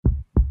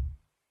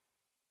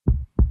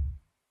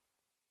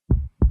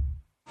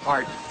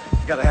Heart.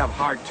 You gotta have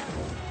heart.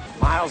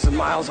 Miles and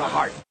miles of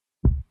heart.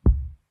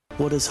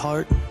 What is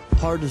heart?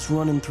 Heart is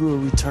running through a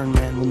return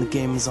man when the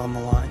game is on the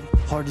line.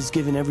 Heart is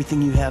giving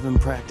everything you have in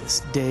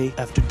practice, day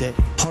after day.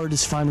 Heart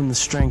is finding the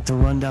strength to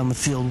run down the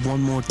field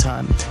one more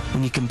time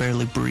when you can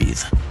barely breathe.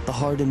 The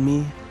heart in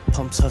me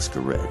pumps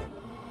Husker Red.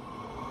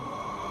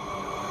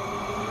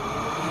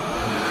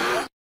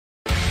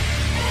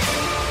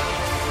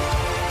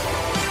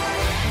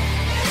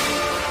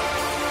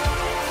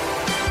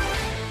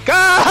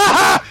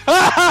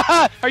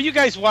 Are you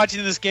guys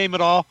watching this game at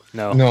all?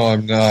 No,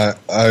 I'm not.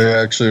 I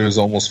actually was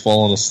almost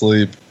falling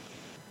asleep.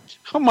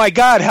 Oh my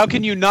God! How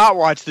can you not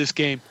watch this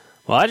game?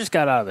 Well, I just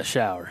got out of the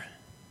shower.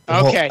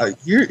 Okay. Well,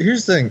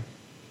 here's the thing.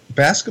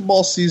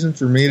 Basketball season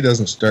for me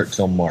doesn't start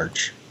till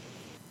March.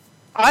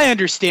 I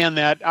understand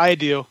that. I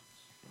do.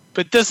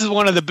 But this is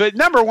one of the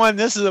number one.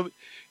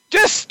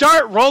 Just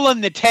start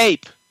rolling the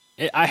tape.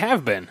 I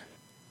have been.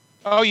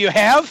 Oh, you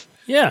have?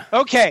 Yeah.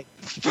 Okay.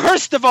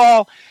 First of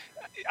all,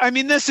 I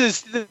mean, this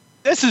is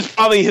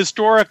probably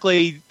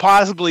historically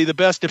possibly the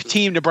best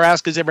team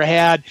Nebraska's ever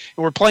had,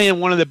 and we're playing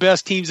one of the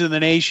best teams in the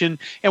nation,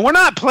 and we're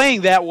not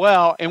playing that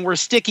well, and we're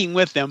sticking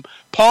with them.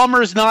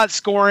 Palmer's not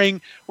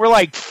scoring. We're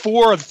like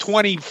 4 of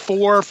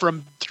 24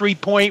 from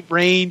three-point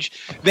range.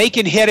 They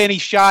can hit any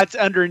shots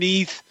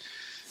underneath.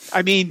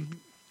 I mean,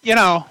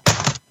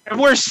 and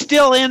we're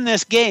still in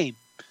this game.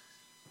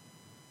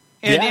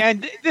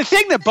 And the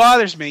thing that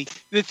bothers me,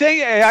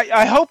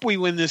 I hope we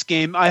win this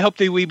game. I hope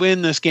that we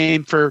win this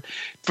game for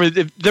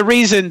the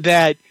reason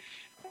that,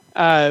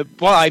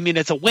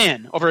 it's a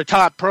win over a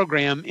top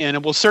program, and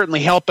it will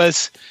certainly help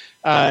us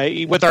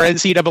with our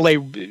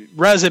NCAA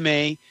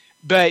resume,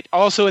 but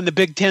also in the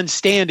Big Ten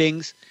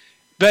standings.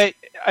 But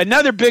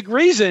another big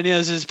reason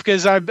is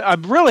because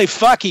I'm really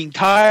fucking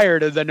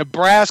tired of the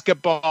Nebraska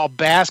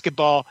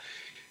basketball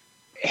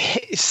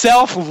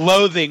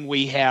self-loathing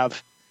we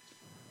have.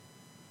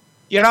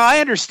 I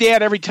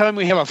understand every time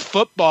we have a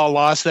football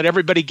loss that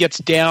everybody gets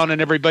down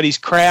and everybody's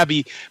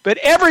crabby, but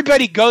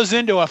everybody goes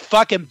into a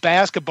fucking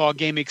basketball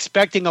game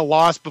expecting a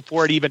loss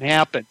before it even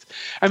happens.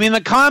 I mean, the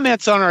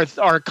comments on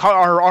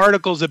our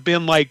articles have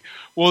been like,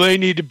 well, they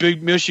need to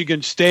beat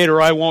Michigan State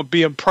or I won't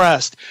be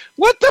impressed.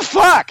 What the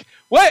fuck?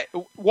 What?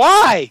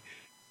 Why?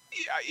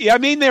 I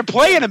mean, they're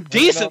playing them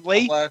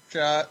decently. Last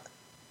shot.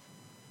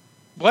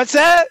 What's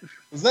that?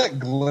 Was that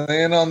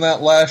Glenn on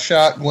that last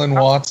shot, Glenn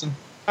Watson?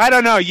 I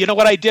don't know. You know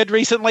what I did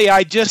recently?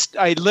 I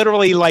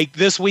literally, like,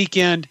 this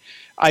weekend,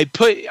 I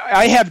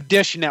have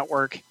Dish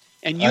Network,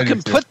 and you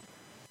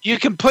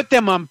can put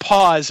them on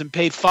pause and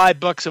pay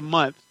 $5 a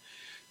month.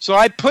 So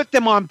I put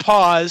them on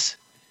pause,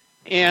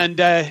 and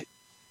I'm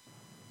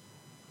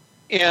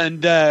paying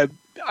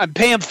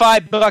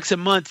 $5 a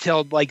month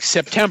till like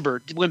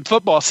September when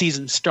football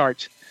season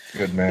starts.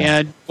 Good man.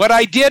 And what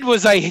I did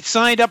was I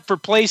signed up for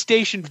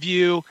PlayStation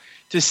View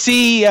to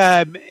see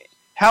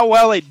how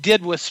well it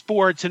did with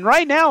sports, and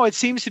right now it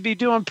seems to be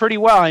doing pretty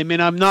well. I mean,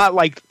 I'm not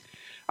like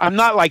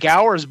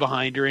hours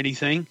behind or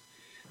anything.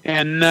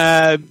 And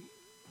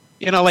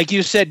like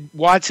you said,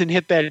 Watson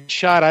hit that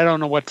shot. I don't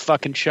know what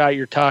fucking shot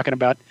you're talking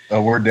about.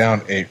 We're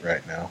down 8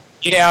 right now.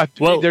 Yeah,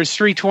 well, there's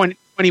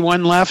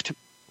 3:21 left.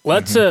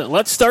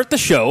 Let's start the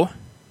show.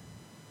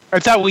 I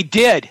thought we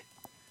did.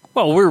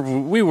 Well,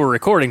 we were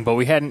recording, but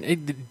we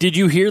hadn't. Did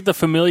you hear the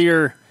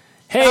familiar?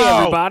 Hey,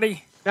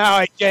 everybody! No,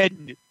 I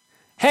didn't.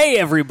 Hey,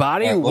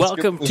 everybody! Right,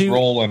 welcome to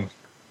rolling.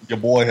 Your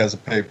boy has a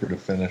paper to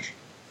finish.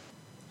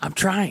 I'm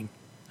trying.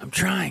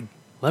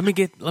 Let me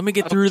get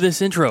through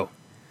this intro.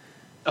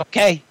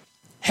 Okay.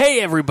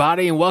 Hey,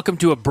 everybody, and welcome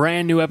to a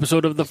brand new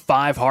episode of the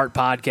 5 Heart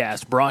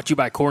Podcast, brought to you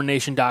by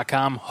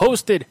CornNation.com,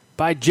 hosted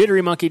by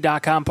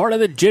JitteryMonkey.com, part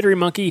of the Jittery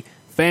Monkey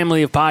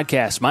family of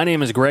podcasts. My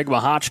name is Greg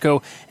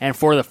Mahochko, and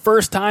for the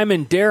first time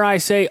in, dare I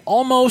say,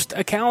 almost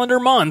a calendar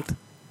month,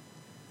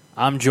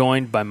 I'm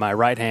joined by my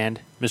right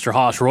hand, Mr.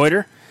 Hoss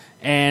Reuter,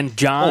 and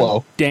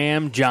John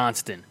Dam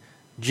Johnston.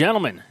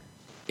 Gentlemen,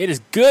 it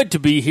is good to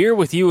be here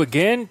with you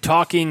again,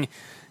 talking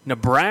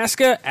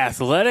Nebraska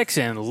athletics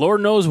and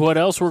Lord knows what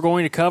else we're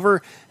going to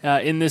cover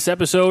in this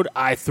episode.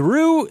 I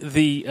threw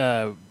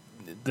the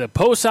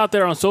posts out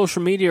there on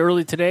social media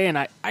early today, and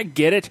I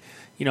get it.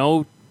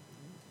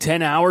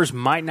 10 hours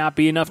might not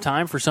be enough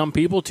time for some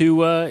people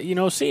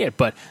to see it.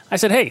 But I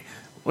said, hey,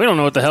 we don't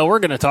know what the hell we're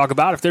going to talk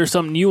about. If there's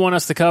something you want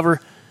us to cover,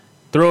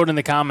 throw it in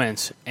the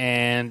comments.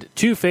 And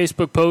 2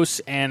 Facebook posts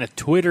and a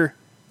Twitter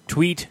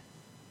tweet,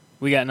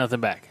 we got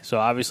nothing back. So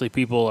obviously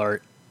people are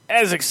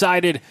as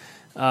excited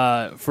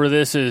for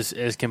this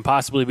as can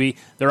possibly be.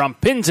 They're on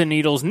pins and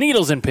needles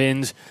and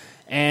pins.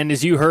 And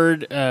as you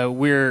heard,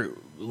 we're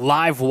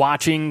live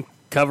watching,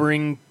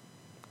 covering,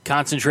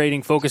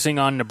 concentrating, focusing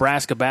on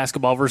Nebraska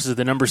basketball versus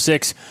the number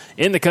 6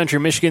 in the country,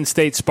 Michigan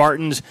State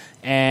Spartans.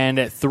 And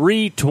at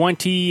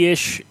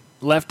 3:20-ish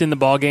left in the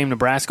ballgame,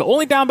 Nebraska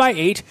only down by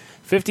 8,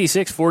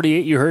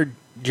 56-48. You heard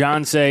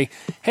John say,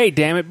 hey,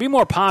 damn it, be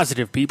more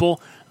positive,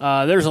 people.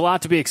 There's a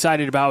lot to be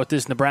excited about with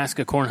this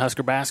Nebraska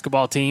Cornhusker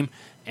basketball team.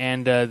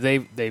 And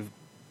they've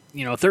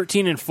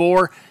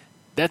 13-4.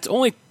 That's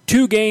only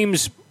 2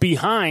 games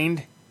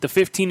behind the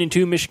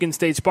 15-2 Michigan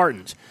State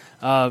Spartans.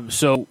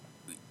 So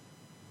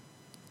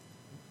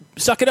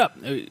suck it up.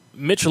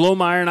 Mitch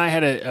Lohmeyer and I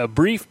had a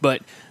brief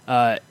but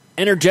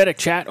energetic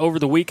chat over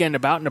the weekend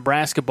about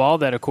Nebraska ball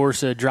that, of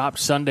course, dropped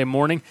Sunday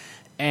morning.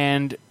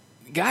 And,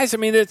 guys, I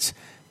mean, it's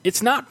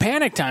not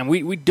panic time.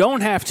 We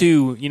don't have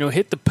to,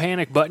 hit the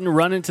panic button,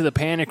 run into the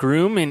panic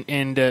room,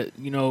 and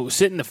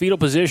sit in the fetal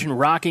position,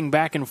 rocking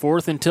back and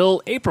forth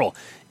until April.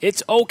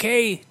 It's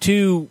okay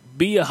to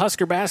be a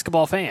Husker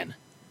basketball fan.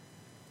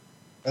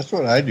 That's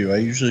what I do. I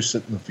usually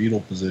sit in the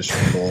fetal position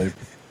until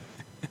April.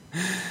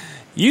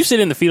 You sit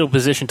in the fetal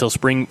position until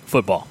spring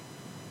football.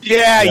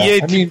 Yeah,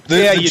 I mean,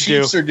 the you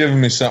Chiefs do. are giving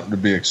me something to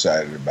be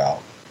excited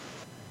about.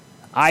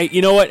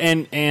 You know what,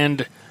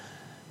 and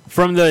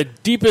from the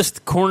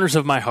deepest corners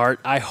of my heart,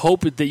 I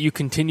hope that you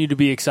continue to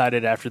be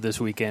excited after this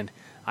weekend.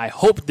 I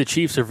hope the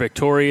Chiefs are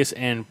victorious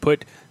and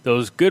put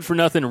those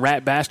good-for-nothing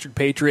rat bastard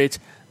Patriots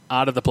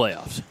out of the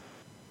playoffs.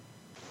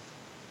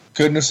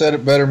 Couldn't have said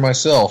it better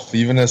myself.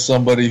 Even as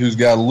somebody who's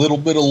got a little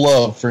bit of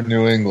love for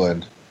New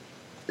England,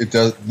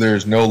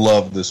 there's no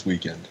love this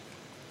weekend.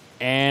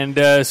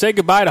 And say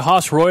goodbye to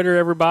Haas Reuter,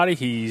 everybody.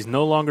 He's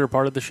no longer a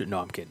part of the show. No,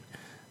 I'm kidding.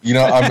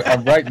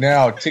 I'm right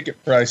now,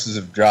 ticket prices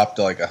have dropped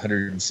to like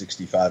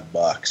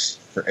 $165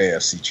 for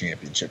AFC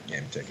Championship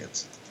game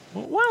tickets.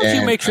 Well, why don't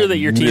you make sure that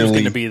your team's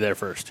going to be there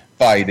first?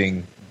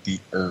 Fighting the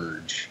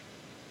urge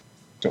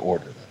to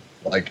order them.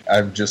 Like,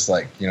 I'm just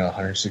like,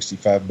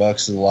 $165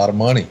 is a lot of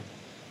money.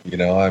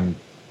 I'm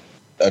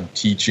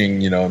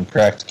teaching, in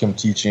practicum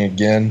teaching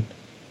again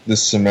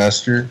this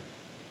semester.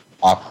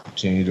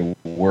 Opportunity to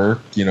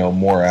work,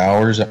 more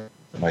hours at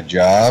my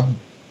job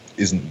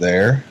isn't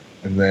there.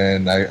 And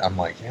then I'm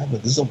like, yeah,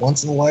 but this is a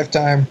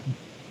once-in-a-lifetime.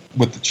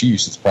 With the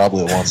Chiefs, it's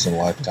probably a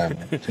once-in-a-lifetime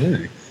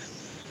opportunity.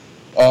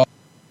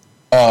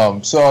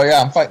 So,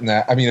 yeah, I'm fighting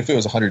that. I mean, if it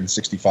was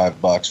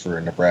 $165 for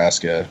a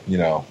Nebraska,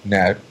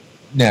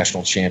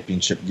 national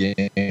championship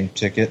game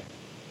ticket,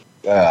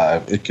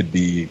 it could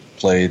be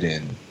played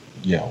in,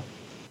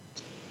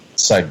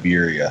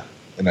 Siberia,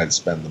 and I'd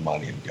spend the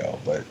money and go.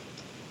 But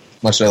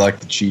much as I like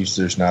the Chiefs,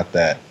 there's not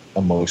that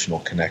emotional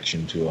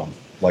connection to them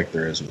like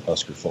there is with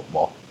Husker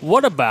football.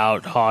 What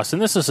about, Haas,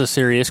 and this is a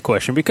serious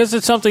question, because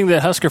it's something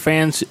that Husker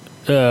fans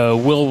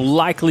will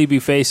likely be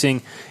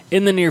facing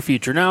in the near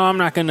future. Now, I'm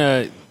not going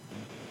to,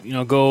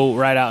 go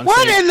right out and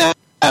what say... in the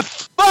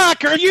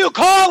fuck are you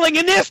calling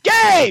in this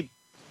game?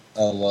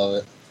 I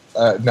love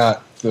it.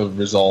 Not the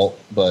result,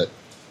 but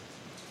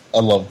I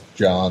love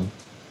John.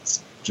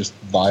 It's just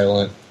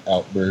violent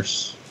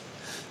outbursts.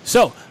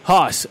 So,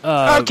 Haas...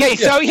 okay,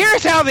 so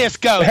here's how this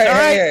goes, all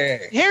right?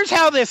 Hey. Here's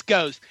how this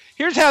goes.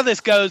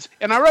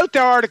 And I wrote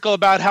the article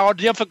about how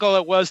difficult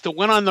it was to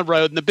win on the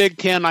road in the Big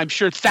Ten. I'm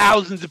sure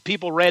thousands of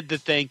people read the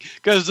thing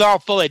because it's all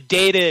full of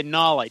data and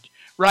knowledge,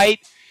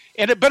 right?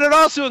 But it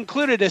also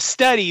included a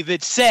study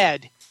that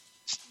said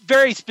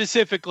very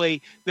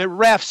specifically that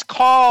refs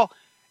call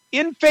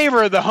in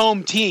favor of the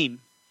home team.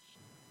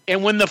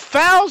 And when the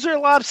fouls are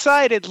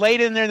lopsided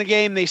late in the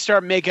game, they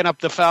start making up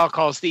the foul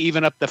calls to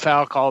even up the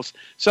foul calls.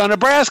 So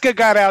Nebraska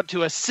got out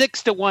to a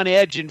 6-1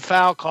 edge in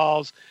foul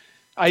calls.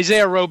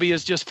 Isaiah Roby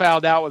has just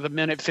fouled out with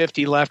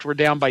 1:50 left. We're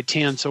down by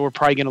 10, so we're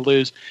probably going to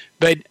lose.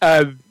 But,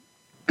 now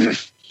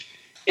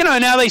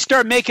they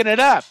start making it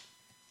up.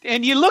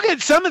 And you look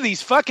at some of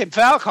these fucking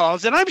foul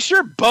calls, and I'm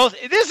sure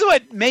this is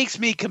what makes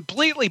me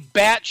completely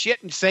batshit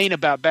insane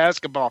about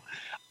basketball.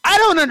 I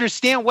don't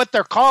understand what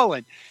they're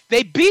calling.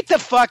 They beat the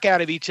fuck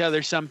out of each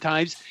other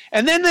sometimes,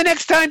 and then the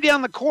next time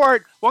down the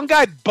court, one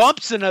guy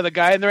bumps another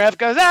guy, and the ref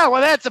goes,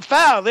 well, that's a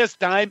foul this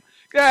time.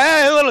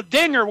 A little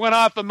dinger went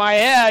off in my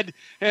head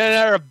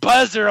or a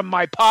buzzer in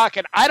my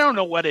pocket. I don't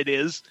know what it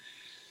is.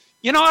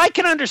 I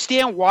can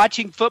understand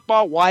watching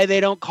football why they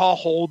don't call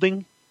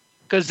holding,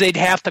 because they'd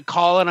have to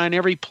call it on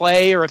every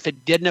play, or if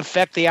it didn't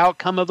affect the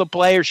outcome of the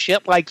play or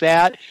shit like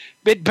that.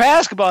 But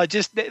basketball,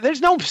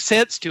 there's no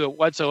sense to it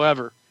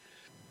whatsoever.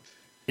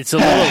 It's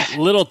a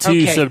little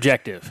too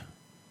subjective. Is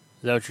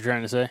that what you're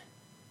trying to say?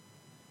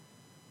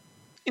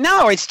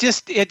 No,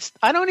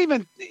 I don't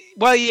even,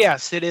 well,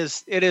 yes, it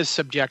is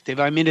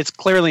subjective. I mean, it's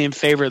clearly in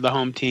favor of the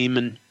home team.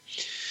 And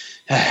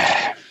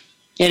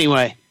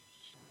anyway,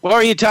 what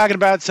were you talking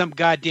about? Some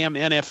goddamn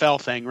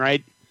NFL thing,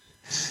 right?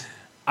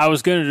 I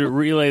was going to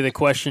relay the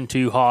question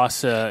to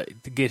Haas to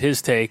get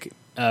his take,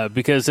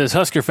 because as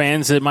Husker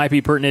fans, it might be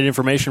pertinent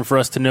information for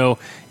us to know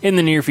in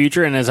the near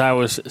future. And as I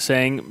was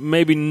saying,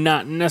 maybe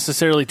not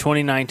necessarily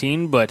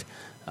 2019, but,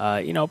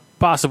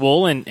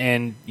 possible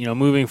and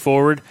moving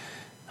forward.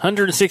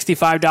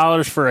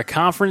 $165 for a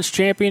conference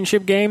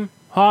championship game,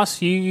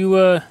 Haas?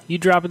 You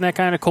dropping that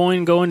kind of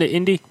coin going to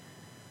Indy?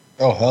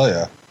 Oh, hell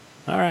yeah.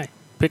 All right.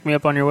 Pick me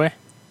up on your way.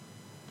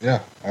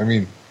 Yeah, I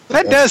mean...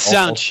 That does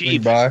sound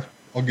cheap. I'll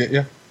get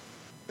you.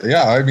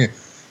 Yeah, I mean,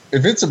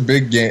 if it's a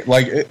big game...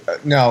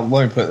 now,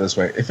 let me put it this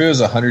way. If it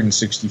was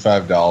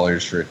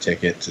 $165 for a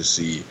ticket to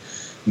see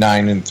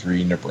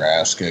 9-3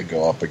 Nebraska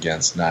go up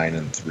against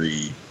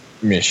 9-3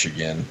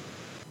 Michigan...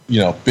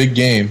 big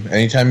game.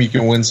 Anytime you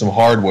can win some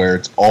hardware,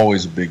 it's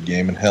always a big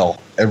game. And hell,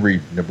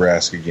 every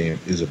Nebraska game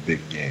is a big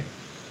game.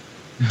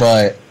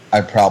 But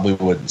I probably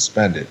wouldn't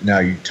spend it. Now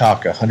you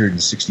talk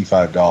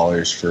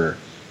 $165 for,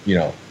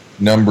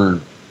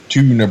 number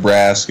 2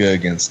 Nebraska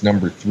against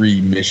number 3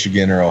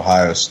 Michigan or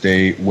Ohio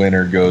State.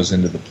 Winner goes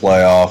into the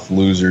playoff.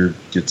 Loser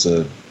gets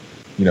a,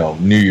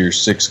 New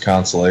Year's 6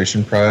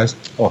 consolation prize.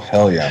 Oh,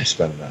 hell yeah, I'm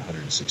spending that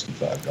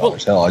 $165. Well,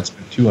 hell, I'd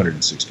spend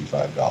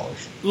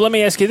 $265. Let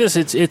me ask you this.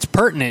 It's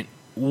pertinent.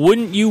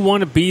 Wouldn't you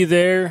want to be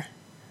there?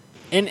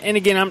 And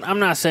again, I'm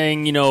not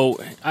saying,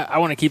 I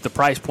want to keep the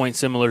price point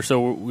similar,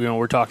 so,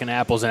 we're talking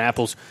apples and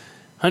apples.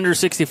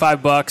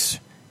 $165,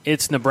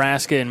 it's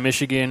Nebraska and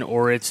Michigan,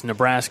 or it's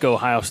Nebraska,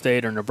 Ohio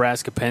State, or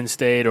Nebraska, Penn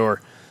State,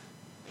 or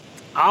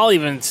I'll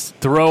even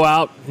throw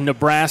out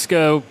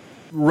Nebraska,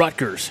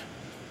 Rutgers,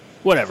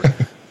 whatever,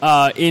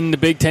 in the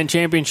Big Ten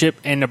Championship,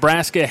 and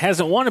Nebraska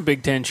hasn't won a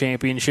Big Ten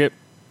Championship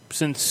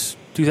since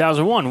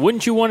 2001.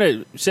 Wouldn't you want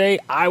to say,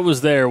 I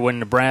was there when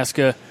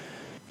Nebraska,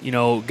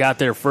 got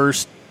their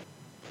first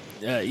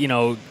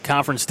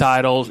conference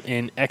title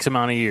in X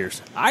amount of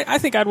years? I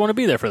think I'd want to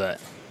be there for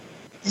that.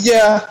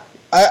 Yeah,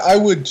 I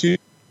would too.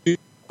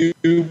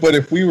 But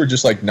if we were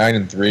just like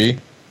 9-3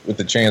 with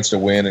the chance to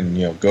win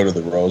and go to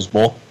the Rose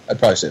Bowl, I'd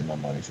probably save my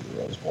money for the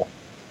Rose Bowl.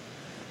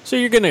 So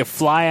you're going to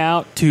fly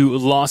out to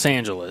Los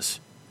Angeles?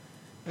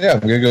 Yeah, I'm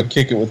going to go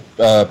kick it with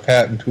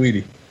Pat and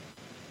Tweety.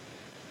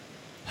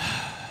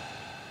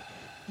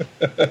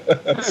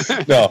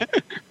 No.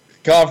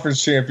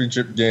 Conference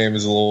championship game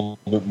is a little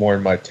bit more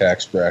in my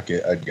tax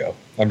bracket. I'd go.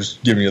 I'm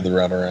just giving you the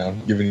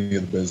runaround, giving you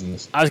the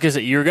business. I was gonna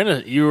say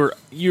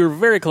you're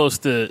very close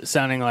to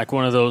sounding like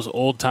one of those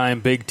old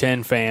time Big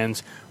Ten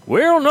fans.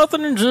 Well,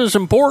 nothing is as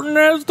important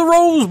as the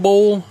Rose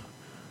Bowl.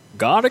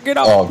 Gotta get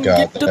out and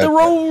get to the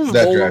Rose Bowl.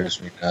 That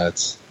drives me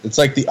nuts. It's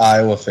like the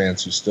Iowa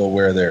fans who still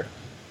wear their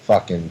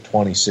fucking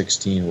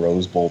 2016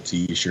 Rose Bowl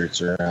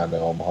T-shirts around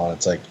Omaha.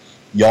 It's like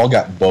y'all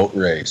got boat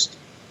raced,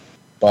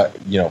 but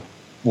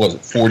was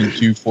it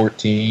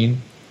 42-14?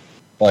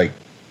 Like,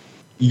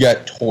 you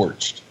got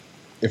torched.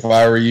 If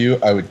I were you,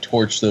 I would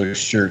torch those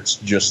shirts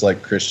just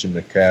like Christian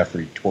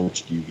McCaffrey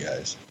torched you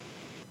guys.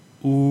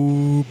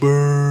 Ooh,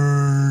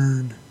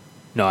 burn.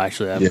 No,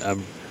 actually,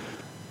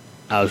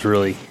 I was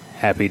really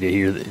happy to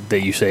hear that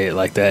you say it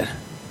like that.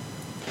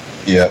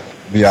 Yep,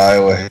 the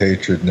Iowa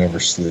hatred never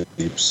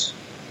sleeps.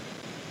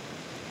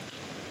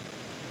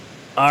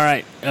 All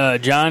right,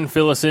 John,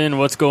 fill us in.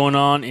 What's going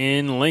on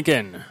in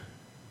Lincoln?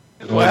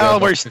 Well,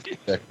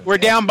 we're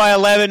down by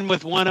 11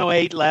 with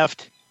 1:08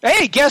 left.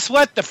 Hey, guess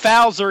what? The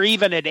fouls are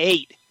even at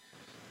 8.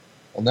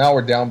 Well, now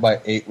we're down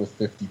by 8 with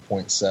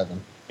 50.7.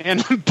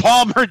 And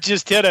Palmer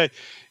just hit a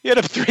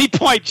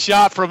 3-point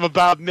shot from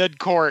about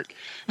midcourt.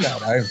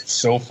 God, I'm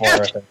so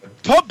far ahead.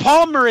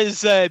 Palmer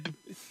is,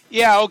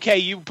 okay,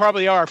 you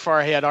probably are far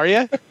ahead, are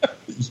you?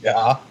 Yeah.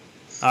 All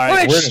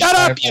right. Well, shut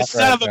up, you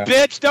son of a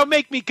bitch. Don't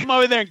make me come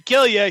over there and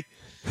kill you.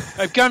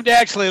 I've come to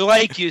actually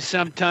like you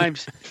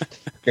sometimes.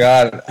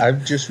 God,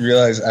 I've just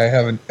realized I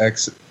have an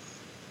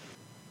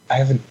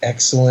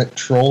excellent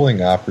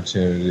trolling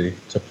opportunity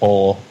to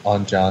pull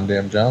on John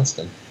Dam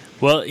Johnston.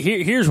 Well,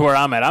 here's where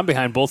I'm at. I'm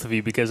behind both of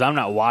you because I'm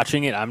not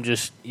watching it. I'm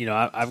just,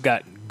 I've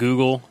got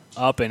Google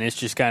up and it's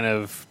just kind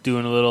of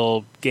doing a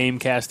little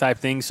Gamecast type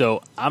thing.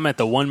 So I'm at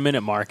the 1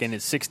 minute mark and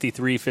it's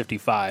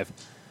 63-55.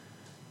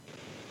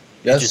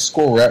 Yeah, that's the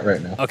score we're at right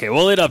now. Okay,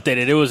 well, it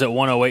updated. It was at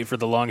 108 for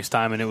the longest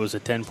time and it was a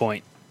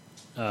 10-point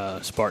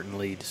Spartan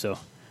lead. So,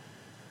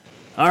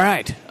 all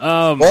right.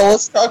 Well,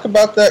 let's talk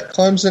about that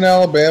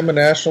Clemson-Alabama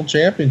national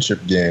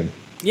championship game.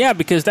 Yeah,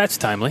 because that's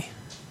timely.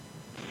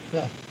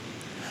 Yeah.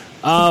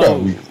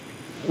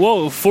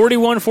 Well,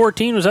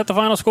 41-14, was that the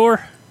final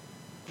score?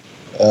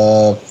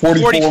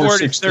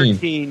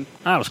 44-13.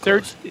 I was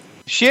close.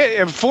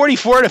 Shit,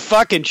 44 to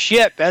fucking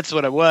shit. That's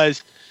what it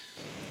was.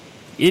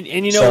 And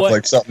you know Sounds what?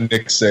 like something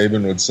Nick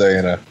Saban would say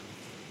in a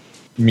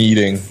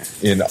meeting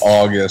in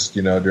August,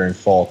 during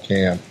fall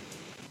camp.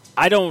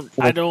 I don't.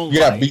 You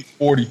got beat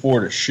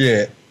 44 to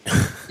shit.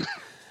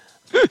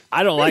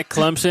 I don't like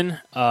Clemson,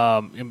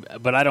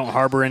 but I don't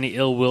harbor any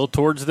ill will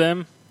towards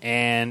them.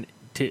 And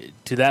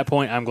to that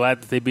point, I'm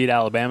glad that they beat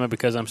Alabama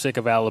because I'm sick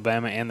of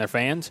Alabama and their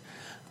fans.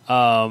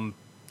 I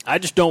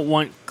just don't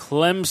want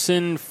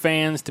Clemson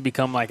fans to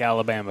become like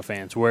Alabama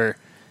fans, where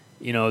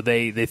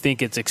they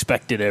think it's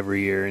expected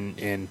every year,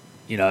 and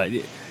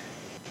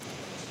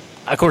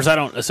of course I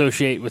don't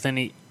associate with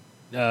any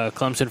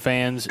Clemson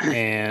fans,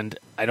 and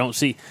I don't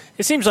see.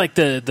 It seems like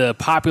the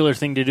popular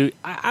thing to do.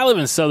 I live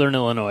in Southern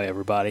Illinois,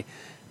 everybody.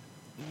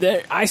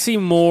 I see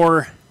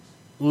more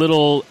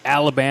little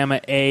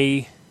Alabama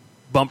A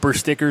bumper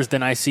stickers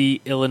than I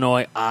see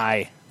Illinois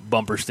I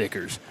bumper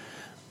stickers.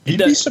 You'd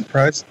be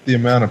surprised at the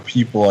amount of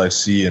people I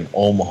see in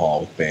Omaha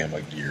with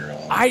Bama gear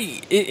on.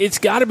 It's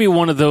got to be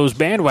one of those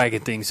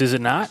bandwagon things, is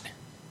it not?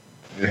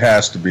 It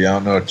has to be. I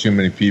don't know too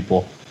many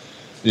people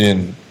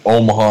in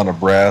Omaha,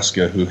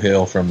 Nebraska, who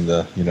hail from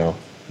the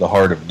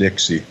heart of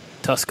Dixie.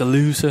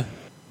 Tuscaloosa.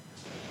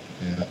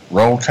 Yeah.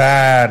 Roll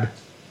Tide.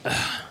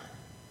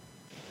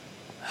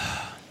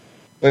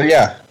 But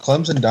yeah,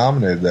 Clemson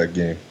dominated that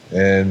game,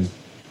 and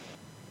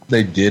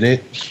they did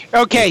it.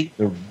 Okay.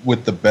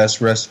 With the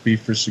best recipe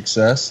for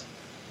success: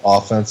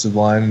 offensive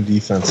line and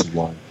defensive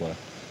line play.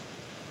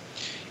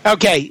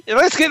 Okay,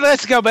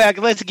 let's go back.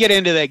 Let's get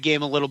into that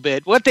game a little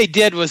bit. What they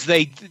did was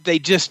they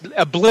just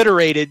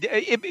obliterated.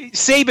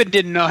 Saban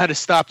didn't know how to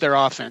stop their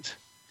offense.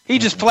 He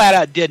just flat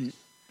out didn't.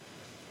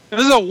 It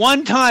was a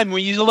one time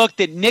when you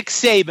looked at Nick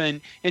Saban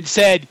and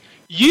said,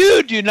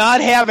 "You do not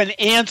have an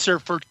answer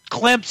for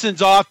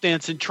Clemson's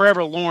offense and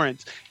Trevor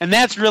Lawrence," and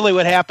that's really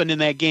what happened in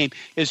that game.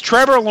 Is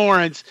Trevor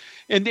Lawrence.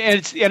 And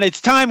it's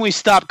time we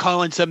stop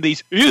calling some of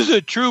these, he's a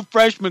true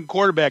freshman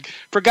quarterback.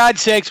 For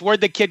God's sakes,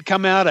 where'd the kid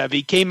come out of?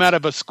 He came out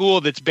of a school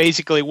that's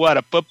basically what,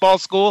 a football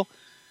school?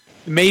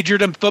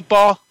 Majored in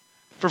football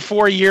for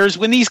 4 years.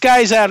 When these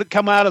guys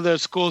come out of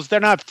those schools, they're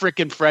not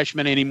freaking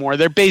freshmen anymore.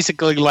 They're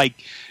basically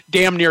like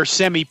damn near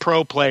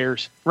semi-pro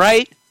players,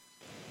 right?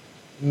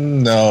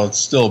 No, it's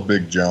still a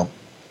big jump.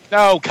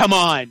 Oh, come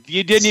on.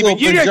 You didn't even,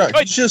 you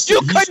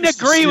couldn't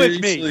agree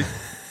with me.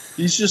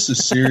 He's just a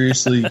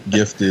seriously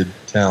gifted,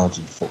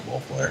 talented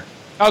football player.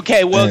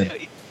 Okay, well,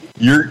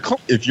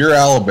 if you're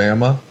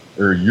Alabama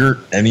or you're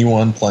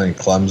anyone playing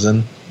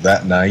Clemson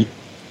that night,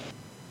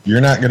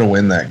 you're not going to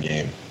win that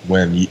game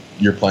when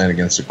you're playing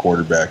against a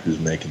quarterback who's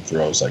making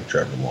throws like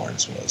Trevor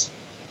Lawrence was.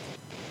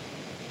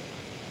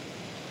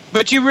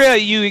 But you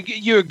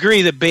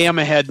agree that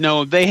Bama had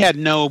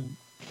no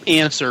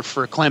answer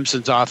for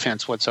Clemson's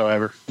offense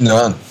whatsoever.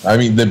 None. I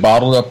mean, they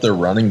bottled up their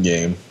running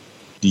game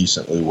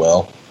decently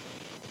well.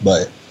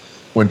 But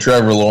when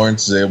Trevor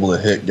Lawrence is able to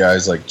hit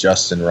guys like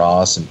Justin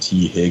Ross and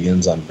T.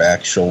 Higgins on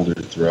back shoulder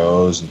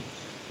throws and,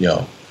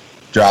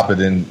 drop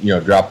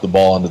the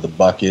ball into the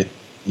bucket,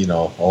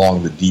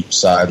 along the deep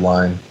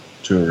sideline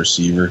to a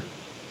receiver,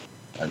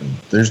 I mean,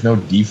 there's no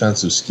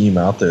defensive scheme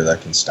out there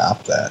that can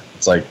stop that.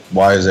 It's like,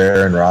 why is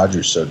Aaron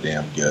Rodgers so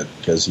damn good?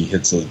 Because he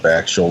hits those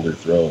back shoulder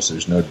throws.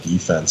 There's no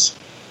defense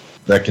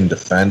that can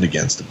defend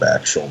against a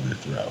back shoulder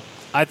throw.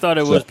 I thought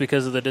it was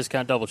because of the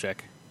discount double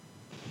check.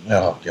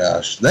 Oh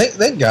gosh!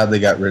 Thank God they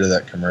got rid of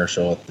that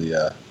commercial with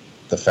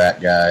the fat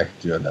guy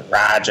doing the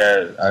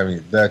Roger. I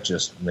mean, that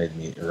just made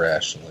me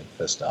irrationally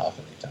pissed off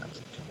anytime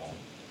it come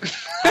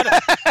on.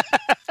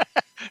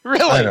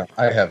 Really? I know.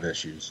 I have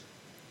issues.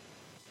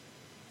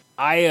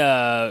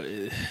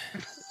 I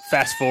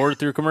fast forward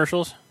through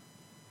commercials,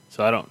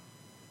 so I don't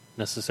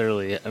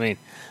necessarily. I mean,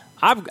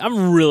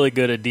 I'm really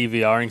good at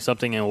DVRing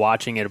something and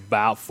watching it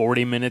about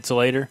 40 minutes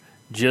later,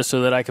 just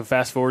so that I can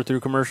fast forward through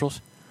commercials.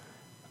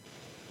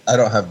 I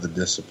don't have the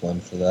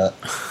discipline for that.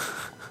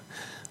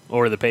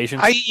 Or the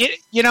patience. I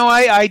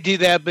do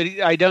that, but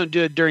I don't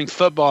do it during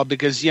football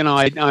because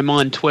I'm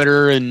on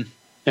Twitter and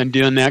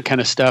doing that kind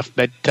of stuff.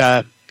 But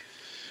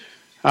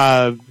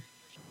with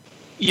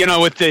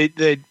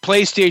the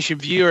PlayStation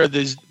Viewer,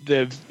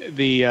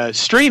 the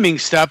streaming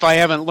stuff, I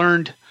haven't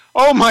learned.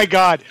 Oh my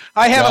God,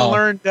 I haven't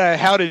learned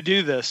how to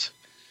do this.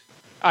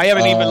 I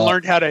haven't even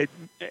learned how to.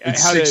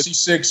 It's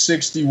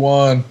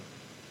 66-61.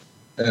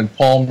 And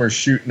Palmer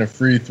shooting a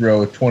free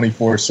throw with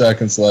 24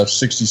 seconds left.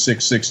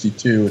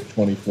 66-62 with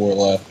 24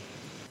 left.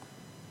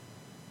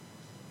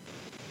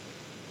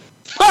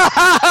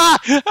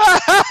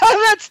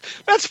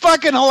 That's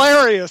fucking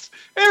hilarious.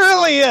 It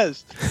really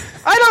is.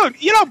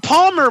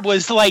 Palmer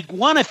was like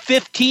 1 of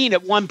 15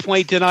 at one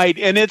point tonight,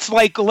 and it's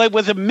like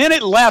with a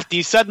minute left,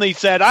 he suddenly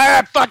said,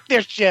 fuck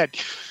this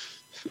shit.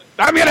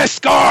 I'm going to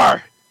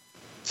score.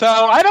 So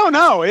I don't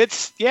know.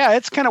 It's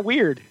kind of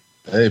weird.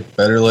 Hey,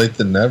 better late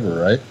than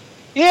never, right?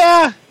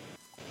 Yeah.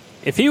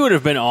 If he would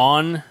have been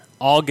on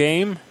all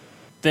game,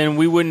 then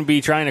we wouldn't be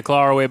trying to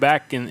claw our way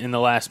back in the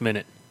last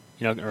minute,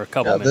 or a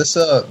couple minutes.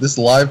 This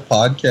live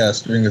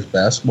podcast during his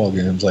basketball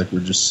games, like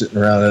we're just sitting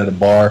around at a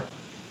bar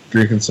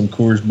drinking some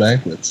Coors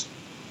Banquets.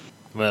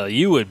 Well,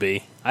 you would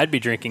be. I'd be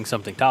drinking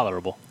something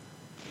tolerable.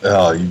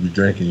 Oh, you'd be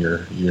drinking your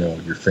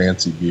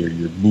fancy beer,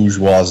 your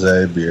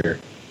bourgeoisie beer.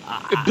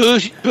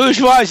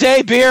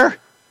 Bourgeoisie beer?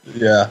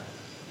 Yeah.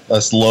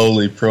 Us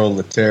lowly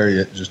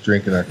proletariat just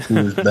drinking our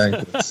Coors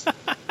Banquets.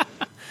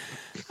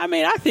 I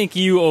mean, I think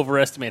you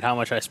overestimate how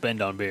much I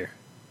spend on beer.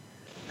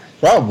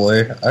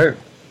 Probably.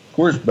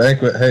 Coors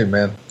Banquet, hey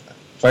man,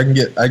 if I can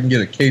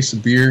get a case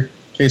of beer,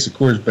 case of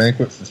Coors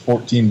Banquet for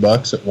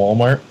 $14 at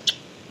Walmart,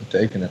 I'm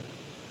taking it.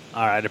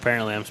 All right,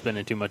 apparently I'm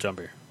spending too much on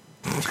beer.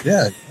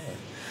 Yeah.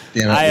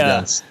 Damn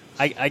it,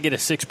 I get a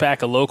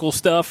 6-pack of local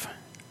stuff,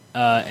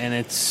 and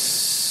it's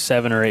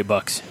 $7 or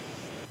 $8.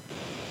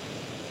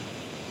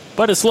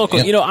 But it's local.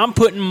 Yeah. I'm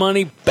putting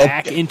money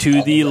back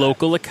into the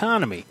local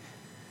economy.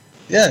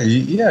 Yeah,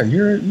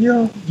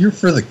 you're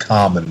for the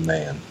common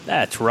man.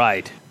 That's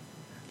right.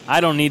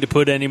 I don't need to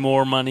put any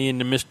more money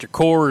into Mr.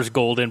 Coors'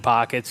 golden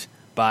pockets,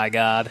 by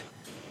God.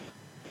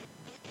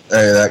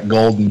 Hey, that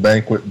Golden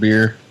Banquet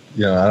beer,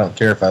 I don't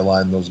care if I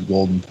line those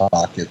golden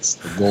pockets.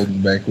 The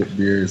Golden Banquet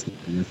beer is the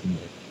beer for me.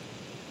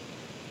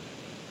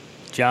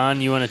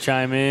 John, you want to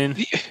chime in?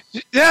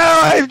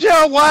 No, you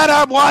know what?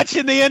 I'm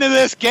watching the end of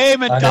this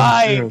game and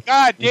dying.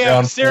 God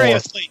damn,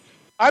 seriously.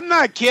 I'm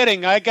not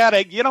kidding. I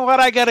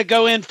gotta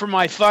go in for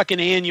my fucking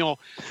annual.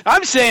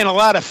 I'm saying a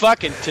lot of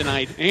fucking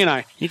tonight, ain't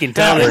I? You can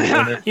tell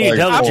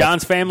that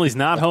John's family's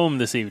not home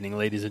this evening,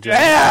 ladies and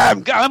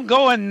gentlemen. Yeah, I'm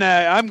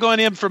going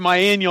in for my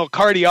annual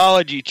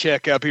cardiology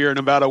checkup here in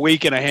about a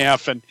week and a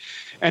half, and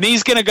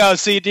he's gonna go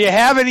see. Do you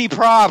have any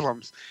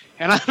problems?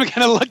 And I'm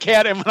gonna look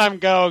at him and I'm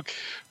going,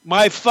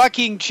 my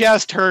fucking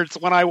chest hurts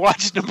when I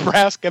watch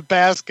Nebraska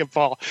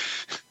basketball,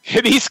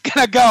 and he's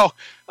gonna go,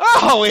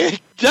 oh,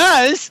 it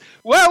does?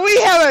 Well, we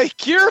have a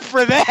cure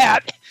for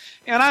that.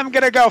 And I'm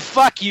going to go,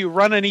 fuck you,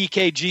 run an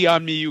EKG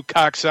on me, you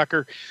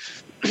cocksucker.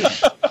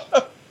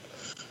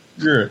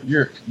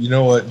 You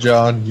know what,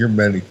 John? You're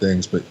many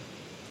things, but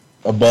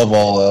above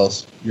all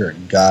else, you're a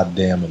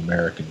goddamn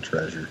American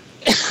treasure.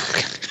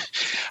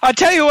 I'll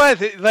tell you what,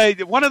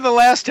 one of the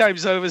last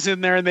times I was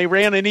in there and they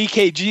ran an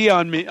EKG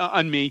on me,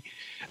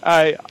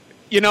 I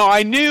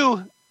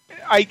knew,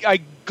 I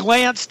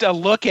glanced a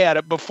look at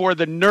it before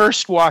the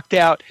nurse walked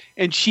out,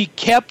 and she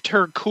kept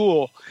her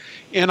cool.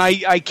 And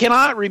I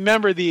cannot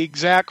remember the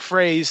exact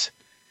phrase.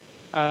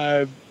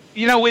 In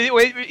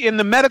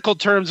the medical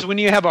terms, when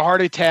you have a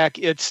heart attack,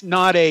 it's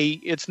not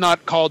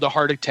called a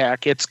heart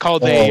attack. It's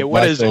called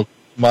myocardial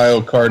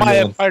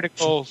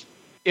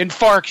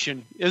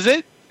infarction. Is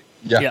it?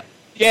 Yeah.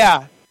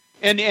 Yeah.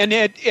 And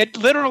it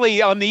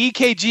literally on the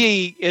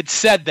EKG it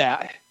said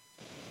that.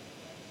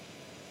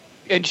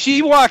 And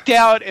she walked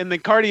out, and the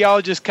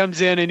cardiologist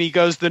comes in, and he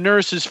goes, the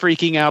nurse is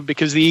freaking out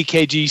because the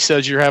EKG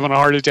says you're having a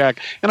heart attack.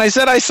 And I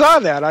said, I saw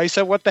that. I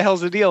said, what the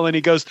hell's the deal? And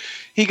he just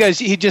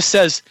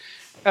says,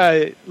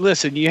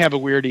 listen, you have a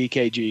weird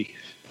EKG.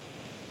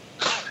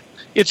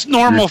 It's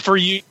normal for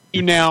you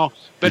now,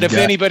 but if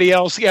anybody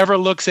else ever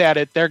looks at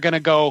it, they're going to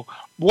go,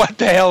 what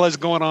the hell is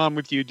going on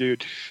with you,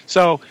 dude?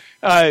 So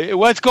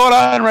what's going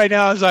on right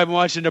now is I'm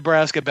watching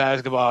Nebraska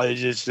basketball.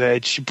 I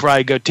should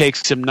probably go take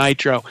some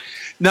nitro.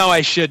 No,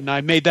 I shouldn't.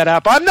 I made that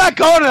up. I'm not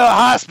going to the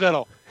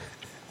hospital.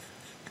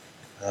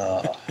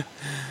 Well,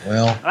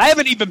 I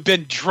haven't even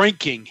been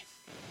drinking.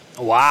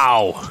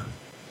 Wow.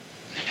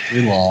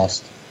 We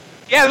lost.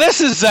 Yeah,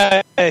 this is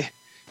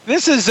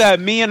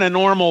me in a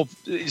normal.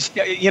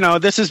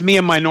 This is me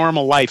in my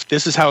normal life.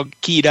 This is how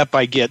keyed up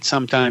I get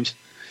sometimes.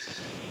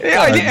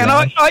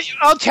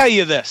 I'll tell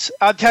you this.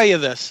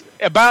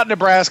 About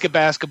Nebraska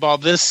basketball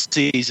this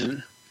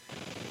season.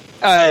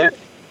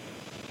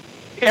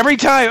 Every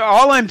time,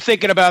 all I'm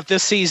thinking about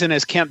this season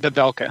is Kent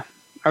Pavelka.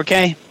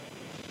 Okay?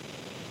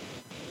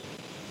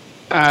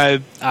 Go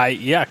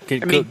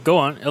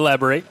on.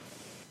 Elaborate.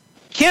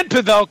 Kent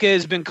Pavelka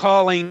has been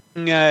calling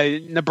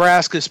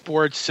Nebraska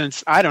sports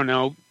since I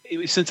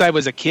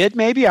was a kid,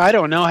 maybe. I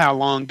don't know how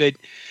long, but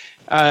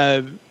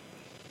I'm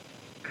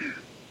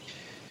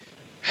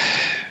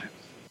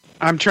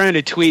trying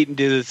to tweet and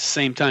do this at the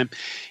same time.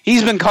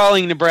 He's been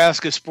calling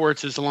Nebraska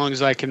sports as long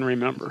as I can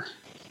remember.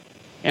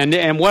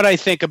 And what I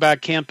think about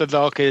Kent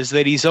Pavelka is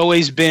that he's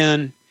always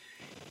been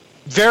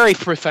very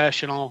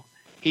professional.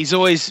 He's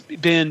always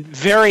been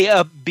very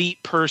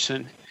upbeat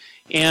person.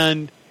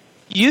 And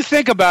you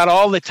think about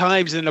all the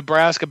times in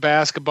Nebraska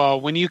basketball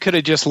when you could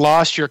have just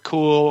lost your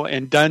cool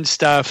and done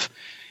stuff.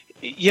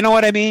 You know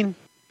what I mean?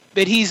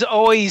 But he's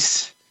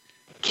always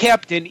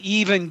kept an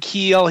even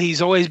keel. He's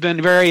always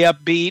been very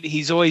upbeat.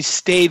 He's always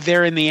stayed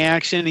there in the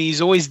action. He's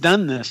always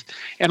done this.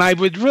 And I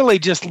would really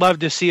just love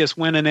to see us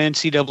win an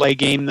NCAA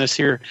game this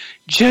year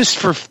just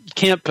for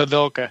Kent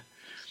Pavelka.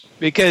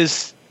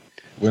 Because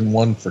win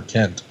one for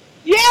Kent.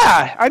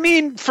 Yeah, I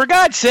mean, for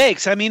God's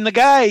sakes. I mean, the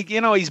guy,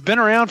 he's been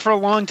around for a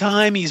long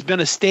time. He's been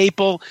a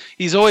staple.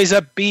 He's always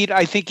upbeat.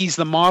 I think he's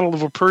the model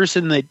of a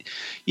person that,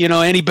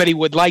 anybody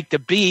would like to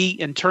be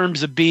in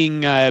terms of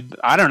being, I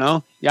don't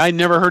know. I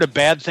never heard a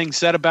bad thing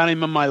said about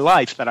him in my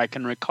life that I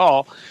can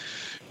recall.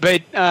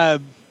 But,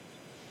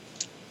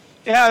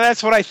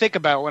 that's what I think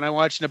about when I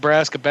watch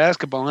Nebraska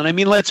basketball. And, I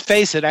mean, let's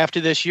face it,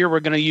 after this year, we're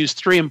going to use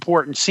 3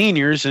 important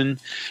seniors. And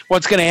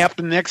what's going to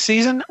happen next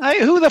season?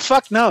 Who the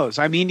fuck knows?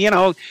 I mean,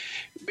 there's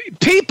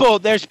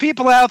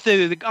people out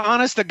there,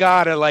 honest to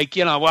God, are like,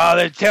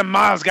 well, Tim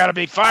Miles got to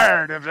be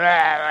fired. Blah,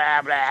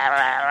 blah, blah,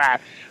 blah.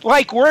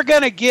 Like, we're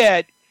going to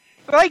get,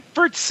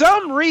 for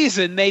some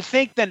reason, they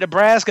think that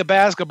Nebraska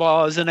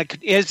basketball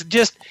is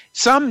just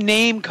some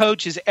name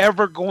coach is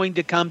ever going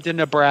to come to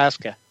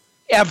Nebraska.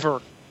 Ever.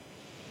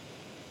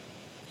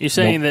 You're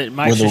saying that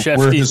Mike Krzyzewski's not...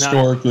 We're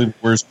historically the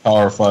worst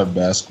Power 5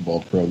 basketball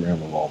program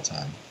of all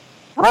time.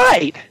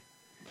 Right.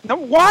 Now,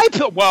 why?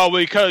 Well,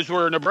 because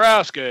we're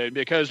Nebraska and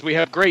because we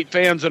have great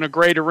fans and a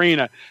great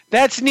arena.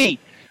 That's neat.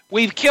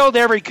 We've killed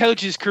every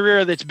coach's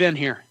career that's been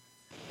here.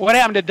 What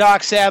happened to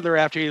Doc Sadler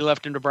after he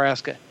left in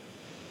Nebraska?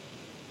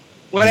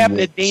 What happened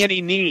to Danny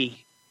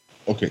Nee?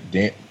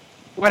 Okay,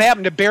 What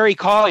happened to Barry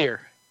Collier?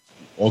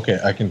 Okay,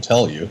 I can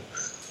tell you.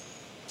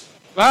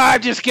 Well,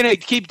 I'm just going to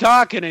keep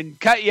talking and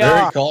cut you Barry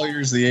off.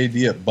 Collier's the AD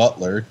at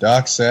Butler.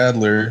 Doc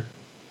Sadler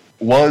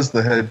was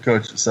the head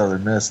coach at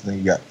Southern Miss, and then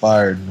he got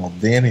fired. Well,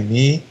 Danny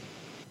Nee,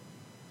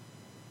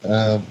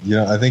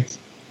 I think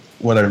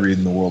what I read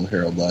in the World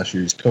Herald last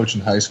year, he's coaching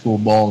high school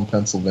ball in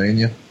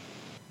Pennsylvania.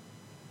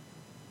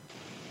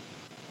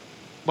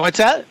 What's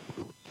that?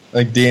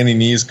 Like Danny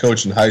Nee's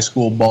coaching high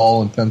school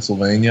ball in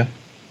Pennsylvania.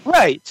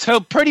 Right. So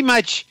pretty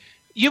much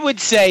you would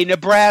say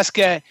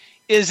Nebraska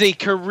is a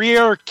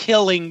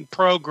career-killing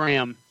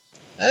program.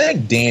 I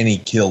think Danny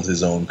killed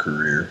his own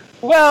career.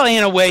 Well,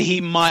 in a way,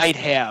 he might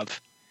have.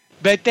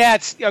 But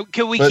that's...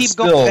 Can we keep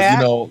still, going back?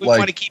 We like,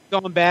 want to keep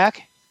going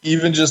back?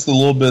 Even just the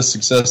little bit of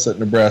success that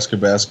Nebraska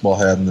basketball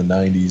had in the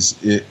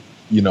 90s,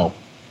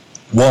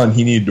 one,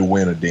 he needed to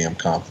win a damn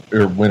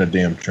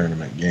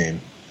tournament game.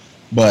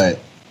 But,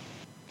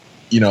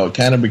 it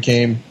kind of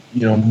became,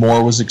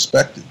 more was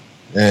expected.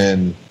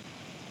 And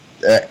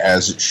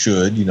as it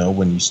should,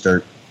 when you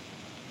start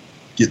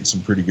getting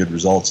some pretty good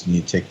results, you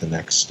need to take the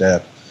next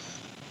step.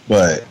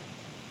 But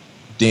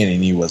Danny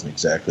Nee wasn't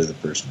exactly the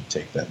person to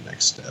take that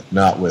next step.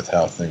 Not with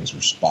how things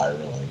were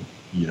spiraling,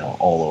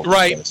 all over the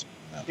place.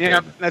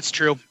 Yeah, that's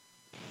true.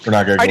 We're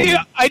not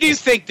gonna I do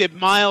think that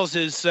Miles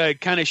has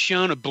kind of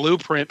shown a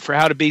blueprint for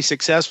how to be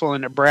successful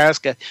in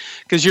Nebraska,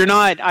 because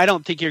I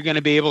don't think you're going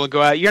to be able to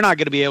go out. You're not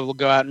going to be able to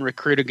go out and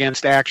recruit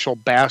against actual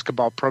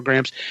basketball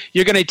programs.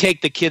 You're going to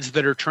take the kids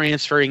that are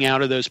transferring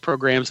out of those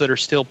programs that are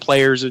still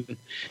players and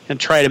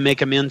try to make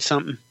them in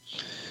something.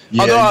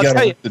 Yeah, you got to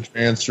look at the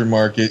transfer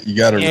market. You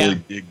got to really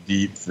dig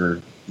deep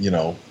for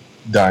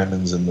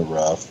diamonds in the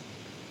rough.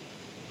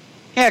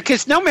 Yeah,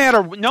 because no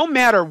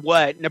matter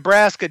what,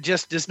 Nebraska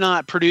just does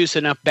not produce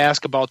enough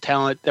basketball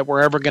talent that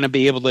we're ever going to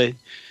be able to.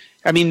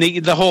 I mean,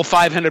 the whole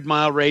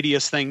 500-mile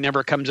radius thing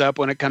never comes up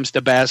when it comes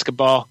to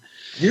basketball.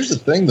 Here's the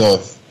thing, though.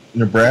 If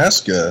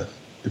Nebraska,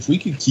 if we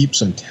could keep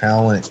some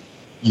talent,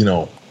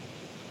 let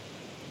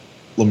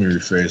me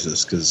rephrase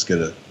this because it's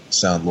going to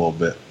sound a little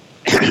bit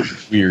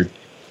weird.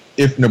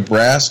 If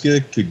Nebraska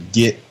could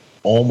get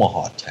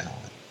Omaha talent,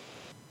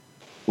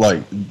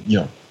 like,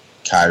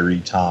 Kyrie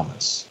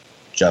Thomas,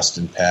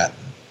 Justin Patton,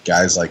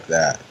 guys like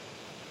that,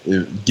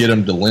 get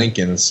them to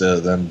Lincoln instead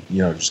of them,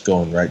 just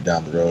going right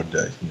down the road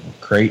to,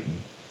 Creighton.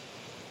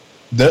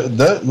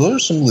 Those are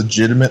some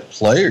legitimate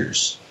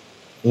players.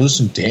 Those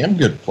are some damn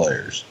good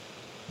players.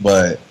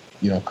 But,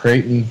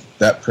 Creighton,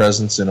 that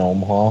presence in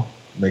Omaha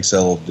makes that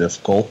a little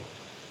difficult.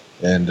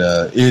 And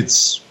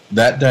it's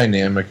that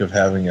dynamic of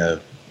having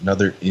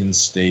another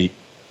in-state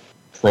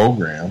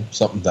program,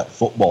 something that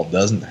football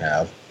doesn't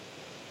have,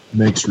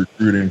 makes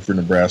recruiting for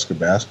Nebraska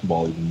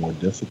basketball even more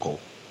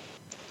difficult.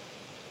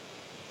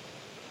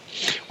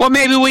 Well,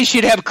 maybe we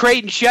should have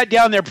Creighton shut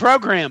down their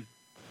program.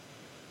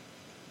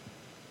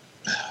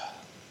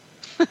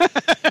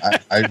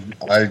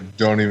 I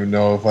don't even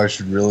know if I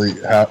should really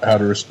how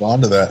to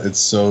respond to that. It's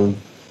so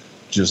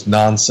just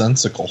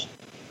nonsensical.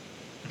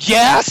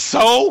 Yeah,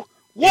 so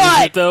what?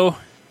 Is it, though?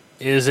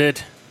 Is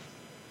it?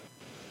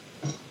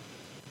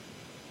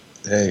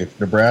 Hey, if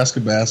Nebraska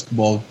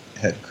basketball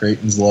had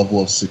Creighton's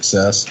level of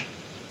success,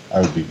 I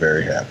would be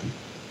very happy.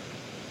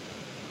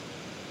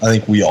 I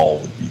think we all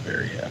would be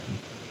very happy.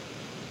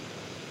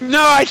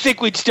 No, I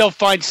think we'd still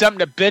find something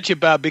to bitch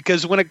about,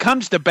 because when it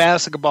comes to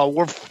basketball,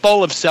 we're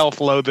full of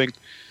self-loathing.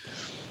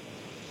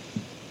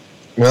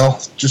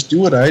 Well, just do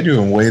what I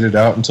do and wait it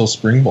out until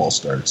spring ball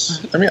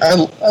starts. I mean, I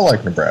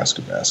like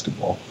Nebraska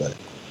basketball, but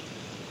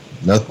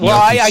nothing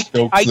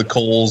stokes the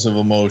coals of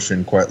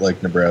emotion quite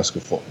like Nebraska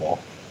football.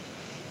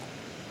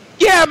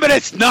 Yeah, but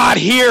it's not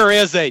here,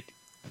 is it?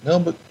 No,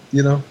 but,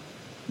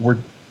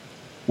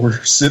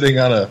 we're sitting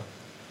on a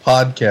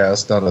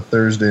podcast on a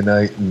Thursday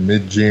night in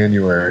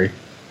mid-January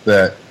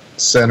that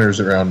centers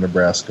around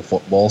Nebraska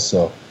football,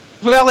 so...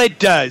 Well, it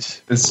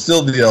does. It's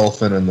still the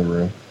elephant in the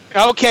room.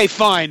 Okay,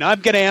 fine.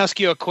 I'm going to ask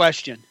you a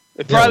question.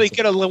 It probably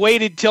could have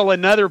waited till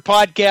another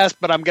podcast,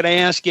 but I'm going to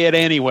ask you it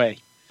anyway.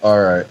 All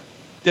right.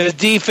 Does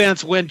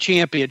defense win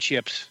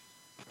championships?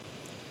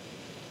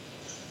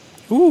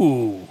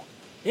 Ooh,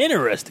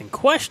 interesting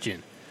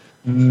question.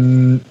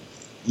 You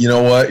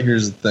know what?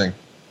 Here's the thing.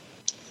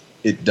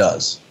 It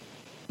does.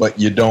 But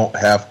you don't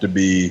have to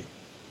be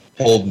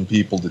holding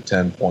people to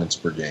 10 points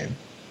per game.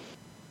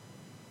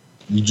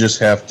 You just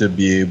have to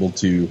be able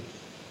to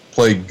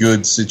play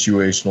good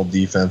situational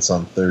defense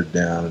on third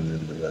down and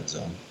in the red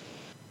zone.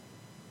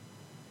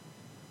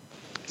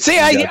 See,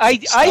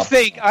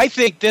 I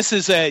think this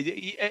is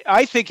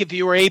I think if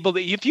you were able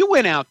to, if you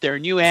went out there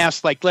and you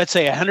asked, like, let's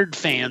say 100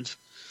 fans,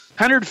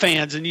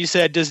 and you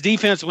said, does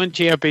defense win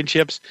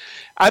championships?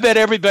 I bet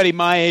everybody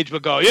my age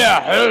would go,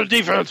 yeah,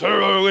 defense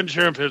win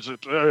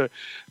championships.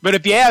 But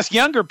if you ask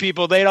younger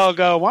people, they'd all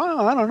go,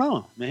 well, I don't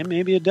know.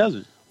 Maybe it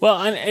doesn't. Well,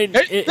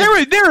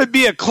 there would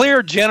be a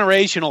clear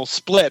generational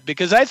split,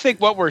 because I think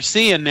what we're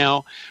seeing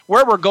now,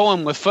 where we're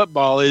going with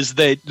football, is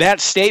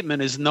that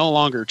statement is no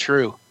longer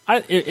true.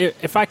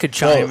 If I could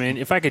chime in,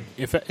 if I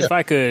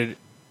could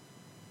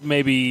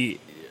maybe,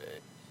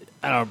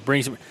 I don't know,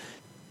 bring some.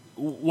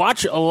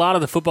 Watch a lot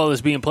of the football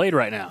that's being played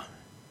right now.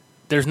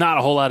 There's not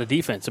a whole lot of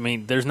defense. I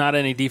mean, there's not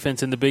any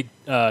defense in the Big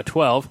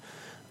 12.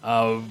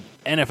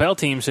 NFL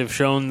teams have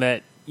shown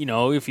that,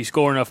 if you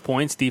score enough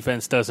points,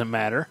 defense doesn't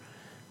matter.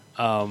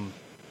 I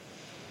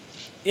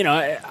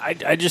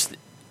just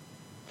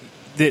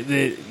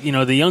the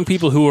young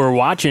people who are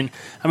watching.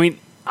 I mean,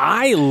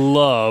 I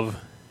love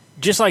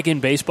just like in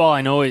baseball,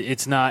 I know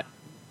it's not,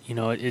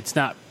 it's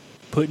not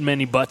putting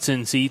many butts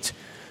in seats,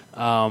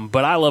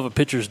 but I love a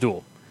pitcher's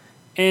duel.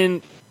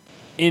 And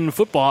in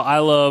football, I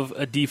love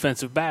a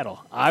defensive battle.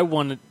 I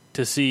want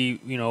to see,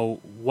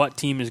 what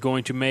team is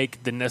going to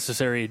make the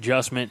necessary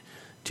adjustment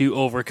to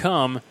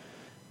overcome.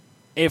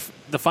 If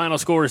the final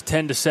score is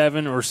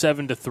 10-7 or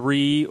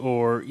 7-3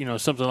 or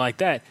something like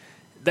that,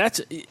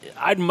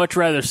 I'd much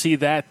rather see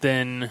that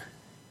than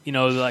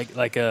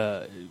like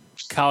a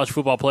college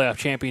football playoff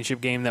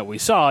championship game that we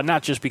saw.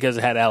 Not just because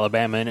it had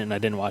Alabama in it and I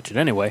didn't watch it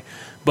anyway,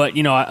 but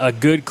a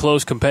good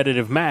close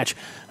competitive match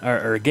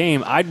or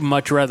game. I'd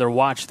much rather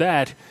watch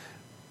that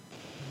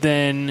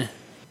than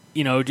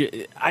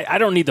I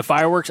don't need the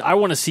fireworks. I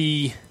want to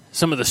see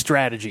some of the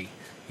strategy,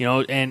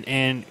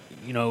 and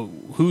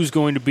who's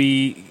going to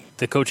be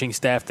the coaching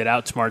staff that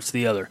outsmarts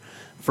the other.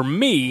 For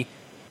me,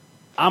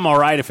 I'm all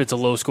right if it's a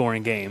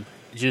low-scoring game.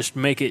 Just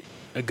make it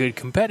a good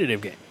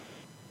competitive game.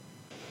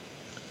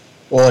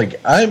 Well,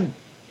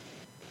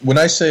 when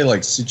I say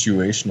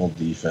situational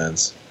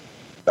defense,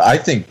 I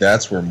think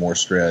that's where more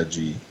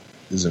strategy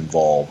is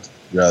involved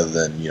rather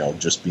than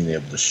just being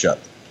able to shut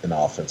an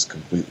offense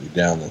completely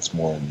down. That's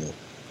more in the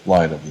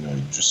line of you're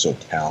just so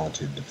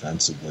talented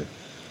defensively.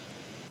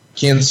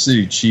 Kansas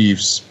City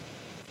Chiefs,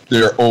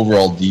 their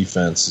overall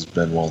defense has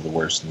been one of the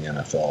worst in the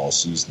NFL all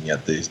season,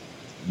 yet they,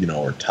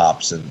 are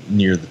tops and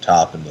near the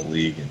top in the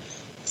league in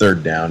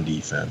third down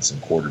defense and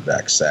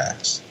quarterback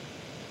sacks.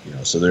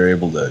 So they're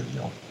able to,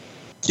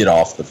 get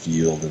off the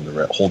field and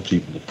hold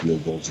people to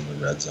field goals in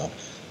the red zone.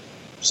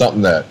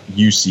 Something that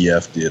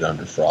UCF did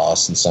under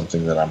Frost and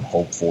something that I'm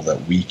hopeful that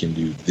we can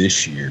do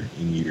this year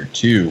in year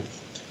 2.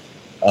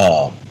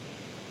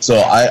 So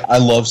I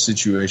love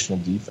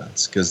situational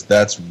defense because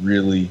that's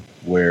really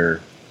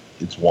where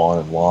it's won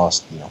and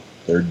lost,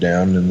 third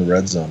down in the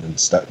red zone, and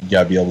you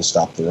got to be able to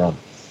stop the run.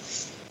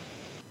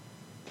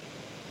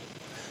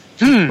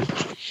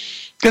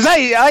 Because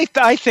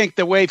I think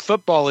the way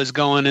football is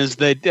going is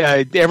that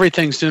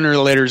everything sooner or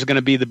later is going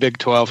to be the Big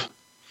 12.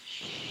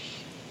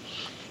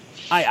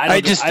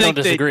 I don't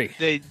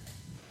disagree.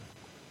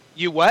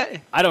 You what?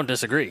 I don't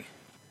disagree.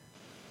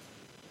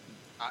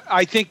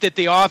 I think that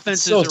the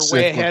offenses are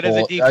way ahead of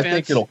the defense. I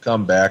think it'll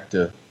come back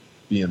to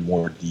being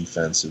more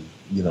defensive,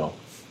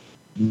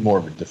 more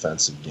of a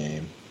defensive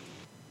game.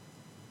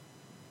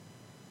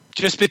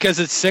 Just because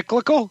it's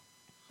cyclical?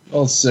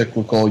 Well, it's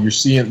cyclical. What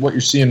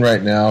you're seeing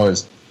right now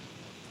is,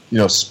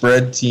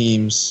 spread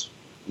teams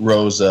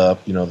rose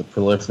up. The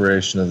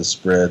proliferation of the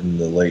spread in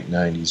the late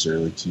 90s,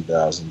 early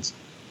 2000s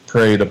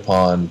preyed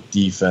upon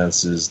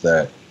defenses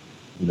that,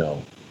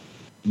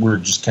 were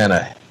just kind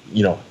of,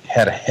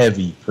 had a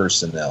heavy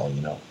personnel,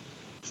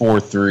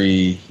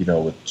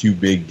 4-3, with 2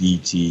 big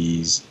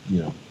DTs,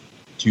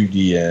 2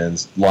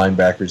 DNs,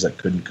 linebackers that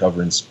couldn't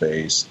cover in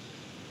space.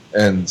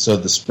 And so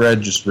the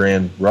spread just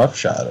ran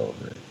roughshod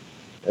over it.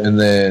 And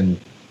then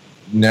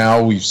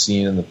now we've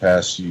seen in the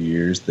past few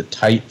years the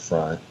tight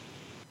front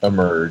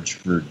emerge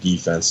for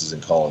defenses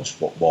in college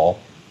football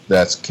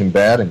that's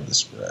combating the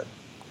spread.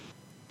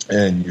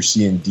 And you're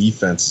seeing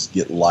defenses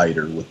get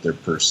lighter with their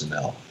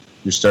personnel.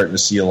 You're starting to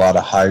see a lot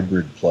of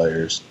hybrid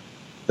players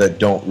that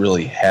don't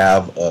really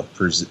have a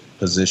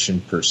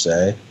position per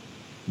se.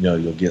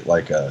 You'll get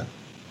like a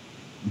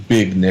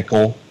big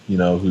nickel,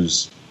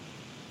 who's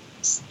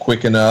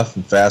quick enough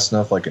and fast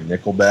enough like a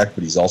nickelback,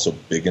 but he's also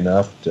big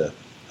enough to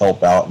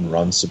help out and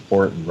run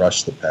support and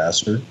rush the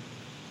passer.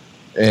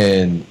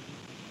 And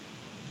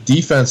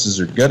defenses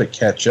are going to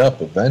catch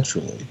up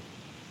eventually.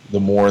 The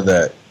more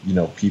that,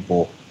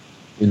 people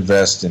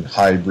invest in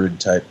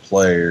hybrid type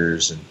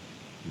players and,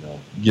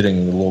 getting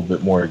a little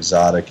bit more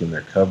exotic in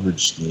their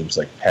coverage schemes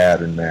like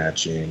pattern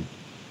matching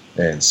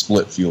and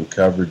split field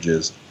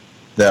coverages,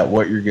 that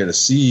what you're going to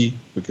see,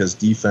 because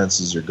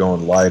defenses are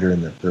going lighter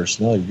in their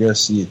personnel, you're going to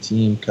see a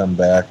team come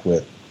back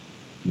with,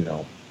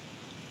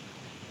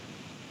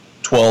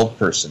 12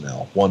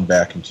 personnel, 1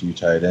 back and 2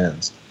 tight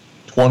ends,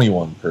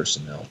 21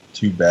 personnel,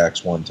 2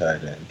 backs, 1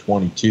 tight end,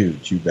 22,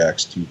 2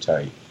 backs, 2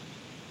 tight.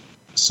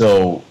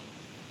 So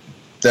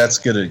that's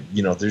going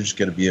to, they're just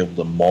going to be able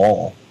to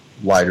maul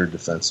lighter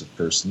defensive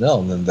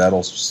personnel, and then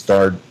that'll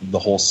start the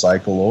whole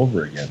cycle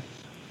over again.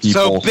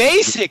 People so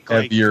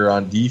basically heavier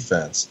on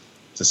defense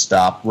to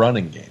stop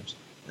running games.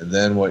 And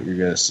then what you're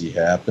going to see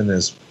happen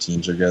is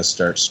teams are going to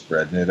start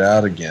spreading it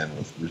out again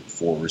with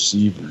 4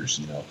 receivers,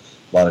 a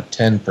lot of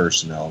 10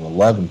 personnel and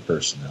 11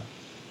 personnel.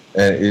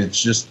 And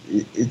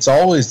it's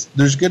always,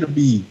 there's going to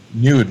be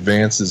new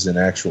advances in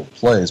actual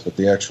plays, but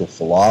the actual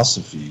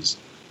philosophies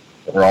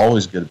are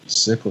always going to be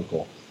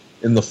cyclical.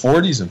 In the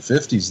 40s and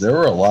 50s, there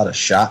were a lot of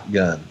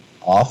shotgun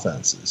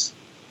offenses.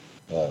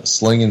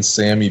 Slinging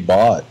Sammy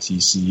Baugh at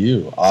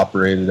TCU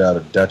operated out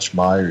of Dutch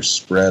Meyer's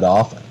spread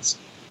offense.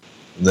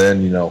 And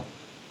then,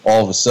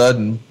 all of a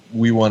sudden,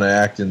 we want to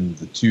act in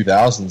the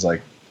 2000s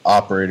like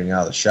operating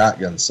out of the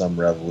shotgun some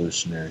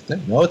revolutionary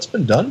thing. No, it's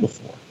been done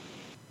before.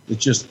 It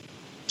just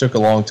took a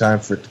long time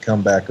for it to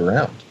come back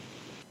around.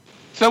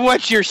 So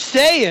what you're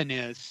saying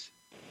is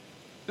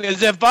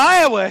if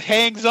Iowa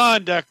hangs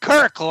on to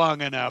Kirk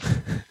long enough,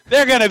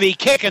 they're going to be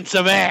kicking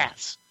some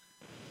ass.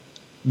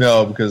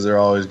 No, because they're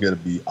always going to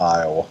be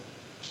Iowa.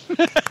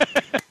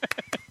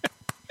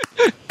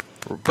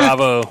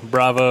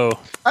 Bravo.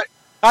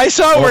 I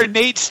saw where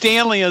Nate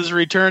Stanley is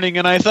returning,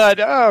 and I thought,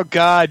 oh,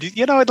 God.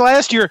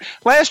 Last year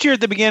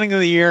at the beginning of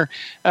the year,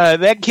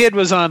 that kid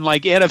was on,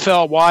 like,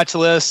 NFL watch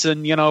lists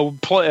and,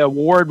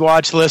 award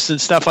watch lists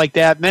and stuff like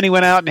that. And then he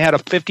went out and had a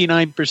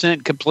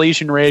 59%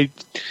 completion rate.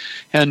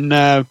 And,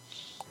 I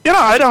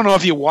don't know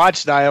if you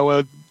watched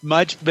Iowa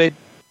much, but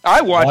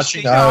I watched.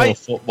 Watching Iowa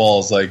football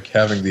is like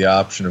having the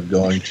option of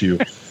going to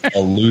a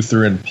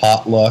Lutheran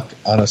potluck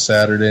on a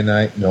Saturday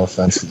night. No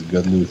offense to the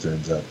good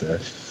Lutherans out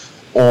there.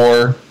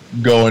 Or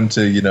going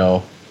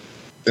to,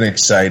 an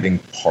exciting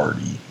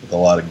party with a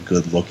lot of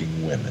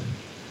good-looking women.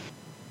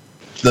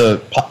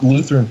 The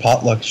Lutheran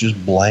potluck's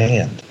just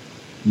bland,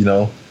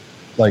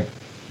 like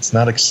it's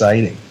not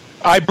exciting.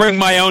 I bring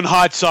my own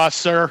hot sauce,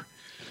 sir.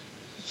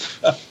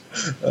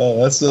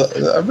 Oh,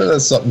 I bet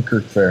that's something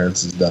Kirk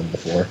Ferentz has done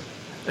before.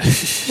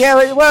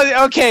 Yeah,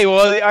 well, okay.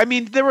 Well, I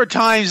mean, there were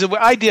times that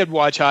I did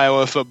watch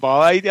Iowa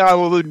football. I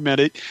will admit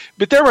it.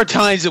 But there were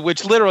times at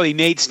which literally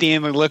Nate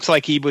Stanley looks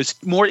like he was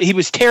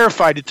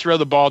terrified to throw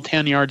the ball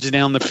 10 yards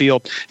down the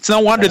field. It's no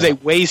wonder they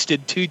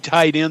wasted two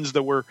tight ends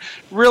that were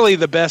really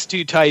the best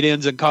two tight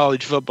ends in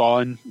college football,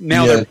 and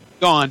now they're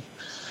gone.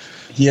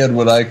 He had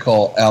what I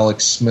call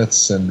Alex Smith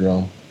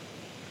syndrome.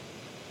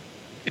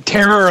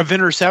 Terror of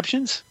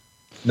interceptions?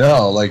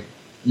 No,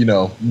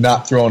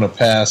 not throwing a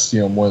pass,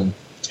 more than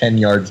 10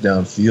 yards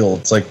downfield.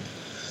 It's like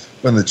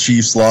when the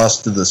Chiefs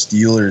lost to the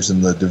Steelers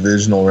in the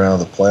divisional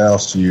round of the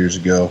playoffs 2 years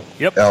ago.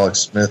 Yep. Alex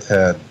Smith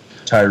had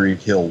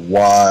Tyreek Hill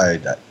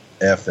wide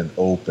effing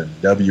open,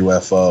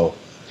 WFO,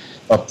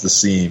 up the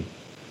seam,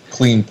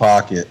 clean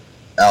pocket.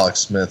 Alex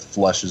Smith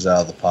flushes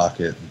out of the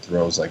pocket and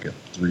throws like a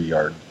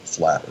 3-yard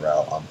flat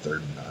route on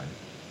 3rd and 9.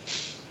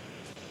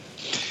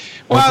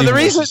 Well, the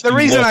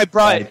reason I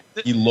brought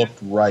he looked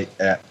right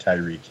at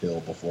Tyreek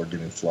Hill before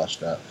getting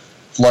flushed out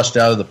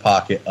of the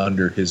pocket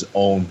under his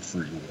own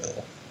free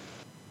will.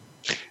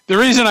 The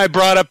reason I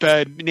brought up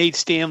Nate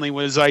Stanley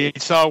was I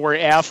saw where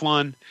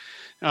Athlon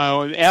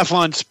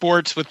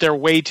Sports, with their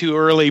way too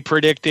early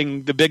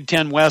predicting the Big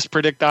Ten West,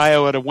 predict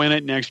Iowa to win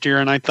it next year,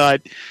 and I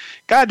thought,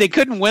 God, they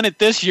couldn't win it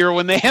this year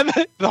when they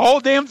had the whole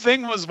damn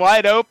thing was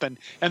wide open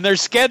and their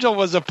schedule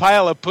was a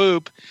pile of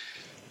poop.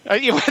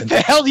 What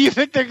the hell do you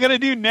think they're going to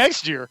do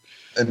next year?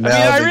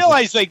 I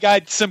realize they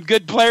got some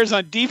good players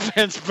on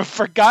defense, but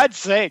for God's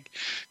sake,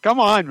 come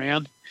on,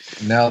 man.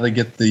 Now they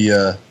get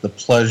the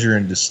pleasure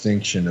and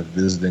distinction of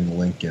visiting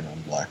Lincoln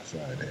on Black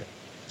Friday.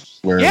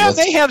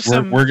 They have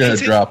some. We're going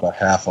to drop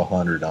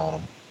 $100 on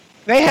them.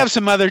 They have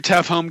some other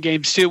tough home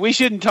games too. We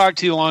shouldn't talk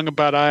too long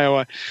about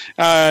Iowa.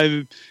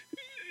 I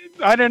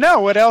don't know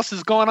what else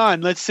is going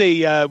on. Let's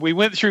see. We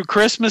went through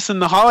Christmas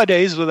and the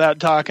holidays without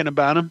talking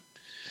about them.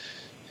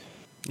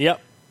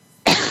 Yep.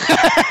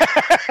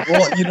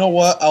 Well, you know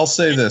what? I'll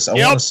say this. I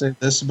want to say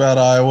this about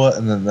Iowa,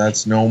 and then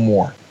that's no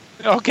more.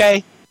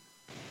 Okay.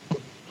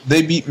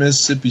 They beat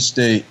Mississippi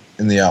State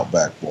in the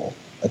Outback Bowl,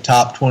 a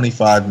top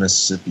 25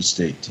 Mississippi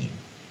State team.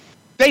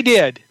 They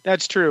did.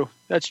 That's true.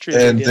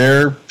 And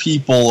their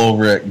people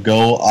over at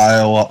Go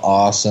Iowa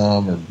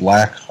Awesome or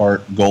Black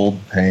Heart Gold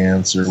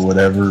Pants or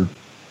whatever,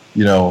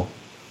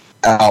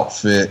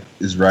 outfit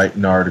is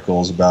writing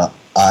articles about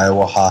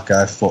Iowa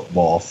Hawkeye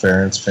football,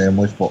 Ferentz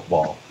family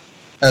football,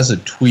 has a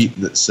tweet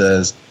that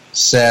says,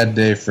 "Sad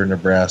day for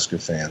Nebraska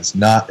fans.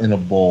 Not in a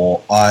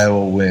bowl.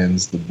 Iowa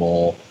wins the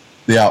bowl,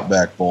 the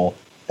Outback Bowl,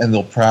 and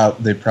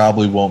they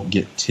probably won't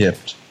get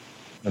tipped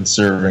on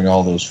serving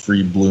all those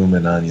free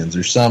bloomin' onions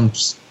or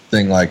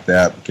something like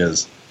that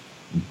because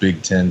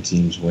Big Ten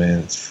teams win.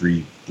 It's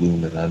free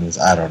bloomin' onions.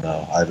 I don't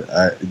know.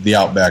 The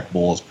Outback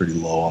Bowl is pretty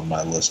low on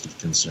my list of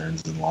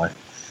concerns in life."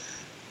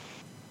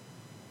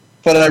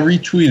 But I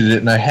retweeted it,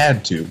 and I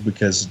had to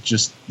because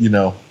just,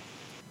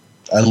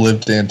 I live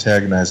to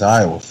antagonize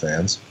Iowa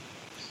fans.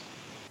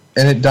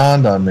 And it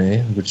dawned on me,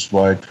 which is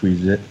why I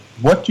tweeted it,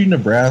 what do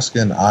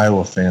Nebraska and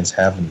Iowa fans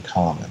have in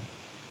common?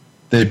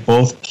 They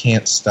both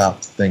can't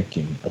stop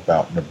thinking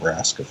about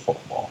Nebraska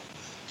football.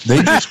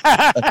 They just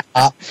put a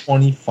top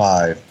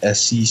 25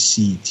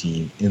 SEC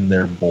team in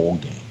their bowl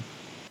game.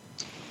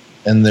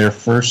 And their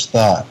first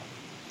thought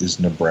is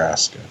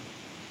Nebraska.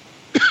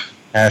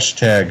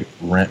 Hashtag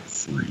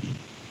rent-free.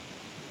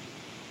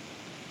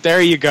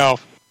 There you go.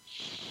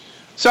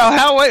 So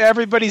how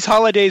everybody's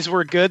holidays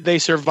were good? They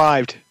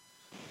survived.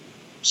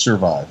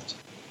 Survived.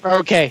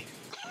 Okay.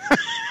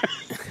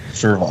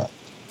 Survived.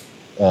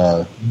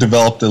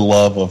 Developed a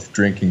love of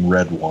drinking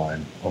red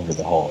wine over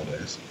the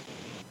holidays.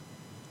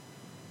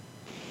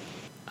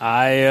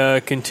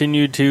 I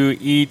continued to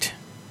eat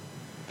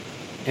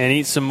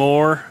some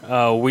more.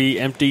 We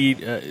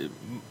emptied...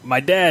 my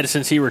dad,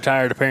 since he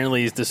retired,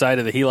 apparently has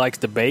decided that he likes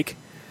to bake.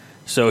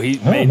 So he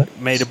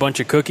made a bunch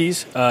of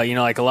cookies.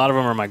 Like a lot of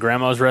them are my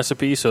grandma's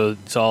recipe, so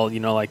it's all,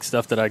 like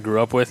stuff that I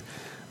grew up with.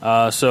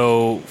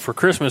 So for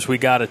Christmas, we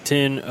got a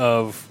tin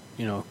of,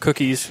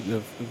 cookies,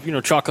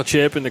 chocolate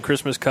chip and the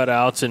Christmas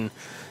cutouts and,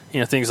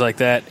 things like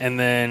that. And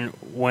then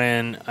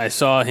when I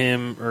saw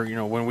him, or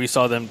when we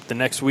saw them the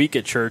next week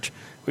at church,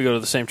 we go to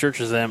the same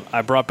church as them.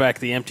 I brought back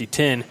the empty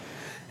tin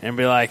and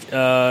be like,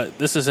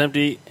 "This is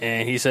empty,"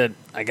 and he said,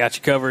 "I got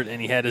you covered."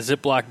 And he had a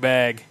Ziploc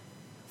bag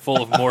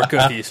full of more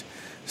cookies.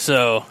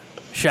 So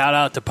shout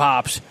out to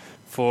Pops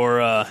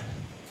for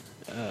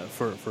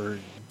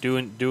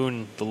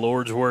doing the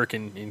Lord's work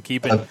and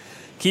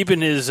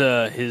keeping his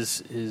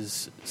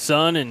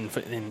son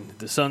and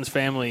the son's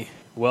family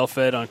well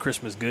fed on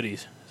Christmas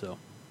goodies. So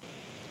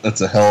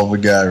that's a hell of a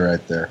guy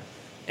right there.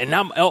 And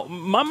now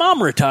my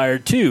mom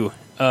retired too.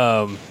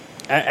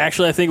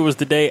 Actually, I think it was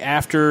the day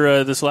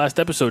after this last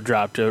episode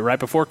dropped, right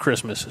before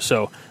Christmas.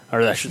 So,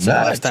 or I should say,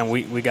 Nice. last time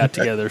we got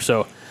together.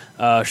 So,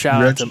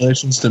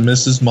 Congratulations to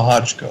Mrs.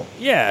 Mahachko.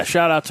 Yeah,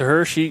 shout out to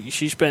her.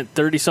 She spent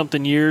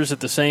 30-something years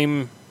at the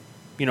same,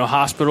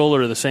 hospital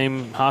or the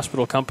same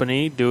hospital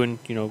company doing,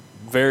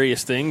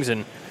 various things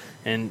and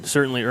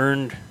certainly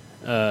earned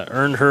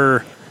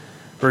her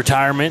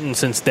retirement. And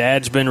since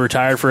Dad's been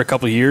retired for a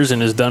couple of years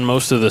and has done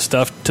most of the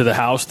stuff to the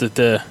house that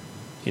I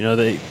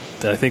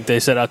think they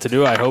set out to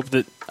do, I hope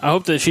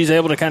that she's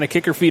able to kind of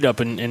kick her feet up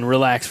and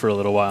relax for a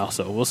little while.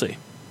 So we'll see.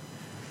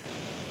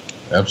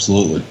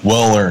 Absolutely.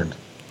 Well earned.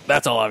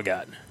 That's all I've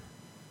got.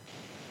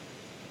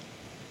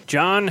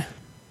 John?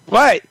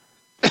 What?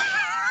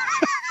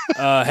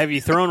 Have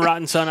you thrown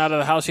Rotten Son out of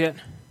the house yet?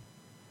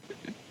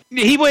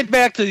 He went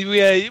back to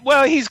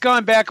he's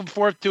gone back and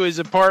forth to his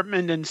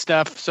apartment and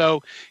stuff,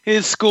 so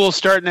his school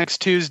start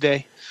next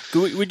Tuesday.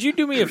 Would you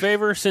do me a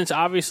favor, since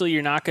obviously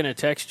you're not going to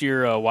text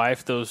your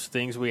wife those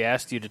things we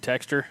asked you to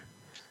text her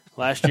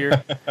last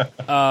year?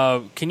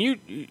 Can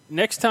you,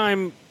 next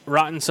time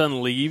Rotten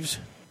Son leaves,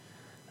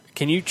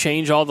 can you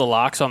change all the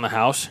locks on the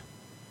house?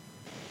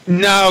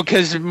 No,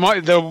 because the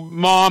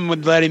mom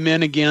would let him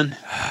in again.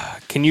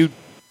 Can you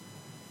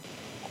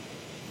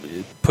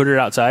put her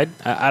outside?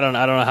 I don't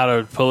know how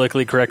to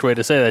politically correct way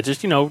to say that.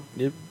 Just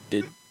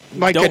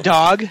like a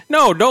dog.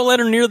 No, don't let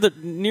her near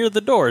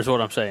the door. Is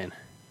what I'm saying.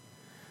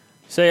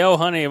 Say, "Oh,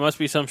 honey, it must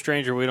be some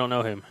stranger. We don't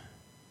know him."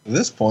 At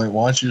this point,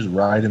 why don't you just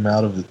ride him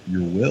out of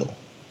your will?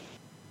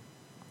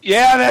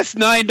 Yeah, that's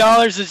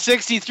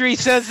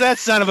 $9.63. That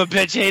son of a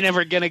bitch ain't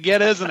ever gonna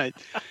get, isn't it?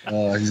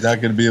 He's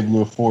not going to be able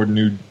to afford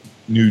new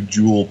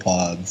Jewel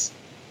pods.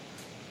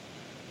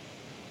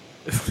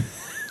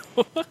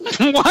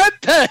 What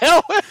the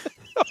hell?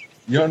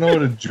 You don't know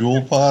what a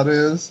Jewel pod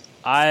is?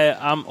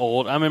 I'm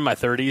old. I'm in my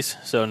 30s,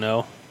 so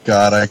no.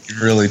 God, I can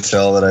really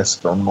tell that I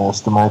spend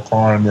most of my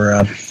time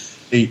around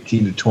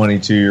 18 to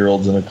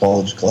 22-year-olds in a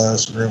college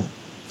classroom.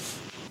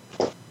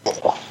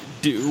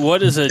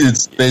 What is it?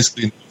 It's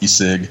basically an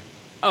e-cig.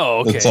 Oh,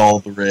 okay. That's all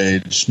the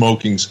rage.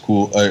 Smoking's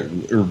cool, or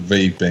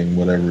vaping,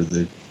 whatever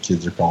the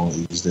kids are calling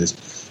it these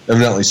days.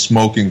 Evidently,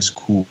 smoking's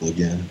cool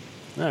again.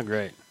 Oh,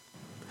 great.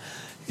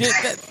 Yeah,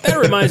 that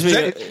reminds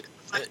me.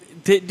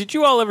 Did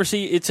you all ever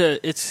see?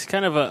 It's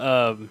kind of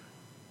a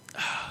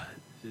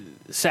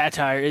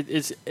satire.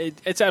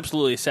 It's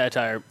absolutely a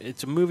satire.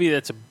 It's a movie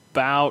that's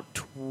about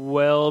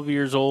 12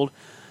 years old,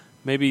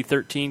 maybe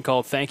 13,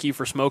 called "Thank You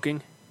for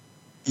Smoking."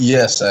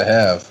 Yes, I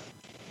have.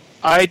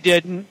 I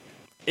didn't.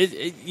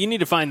 You need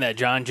to find that,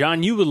 John.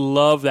 John, you would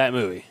love that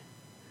movie.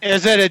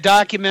 Is it a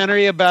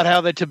documentary about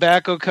how the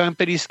tobacco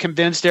companies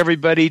convinced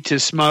everybody to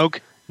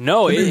smoke?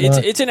 No,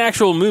 it's an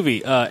actual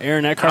movie.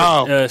 Aaron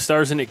Eckhart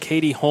stars in it.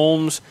 Katie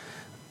Holmes,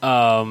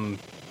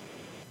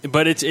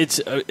 but it's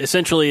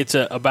essentially it's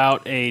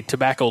about a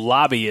tobacco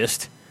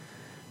lobbyist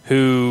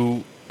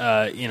who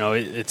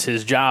it's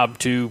his job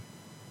to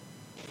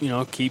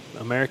keep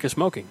America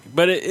smoking.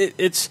 But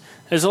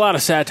there's a lot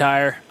of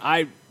satire.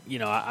 I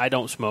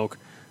don't smoke.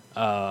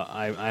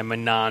 I'm a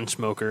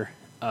non-smoker,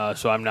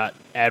 so I'm not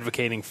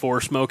advocating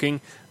for smoking.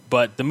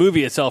 But the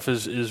movie itself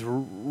is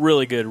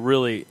really good,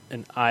 really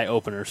an eye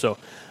opener. So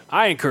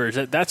I encourage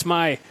that. That's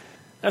my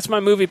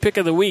movie pick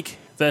of the week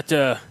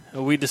that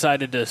we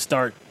decided to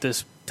start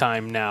this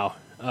time now.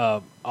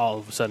 All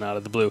of a sudden out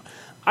of the blue,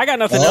 I got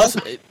nothing else.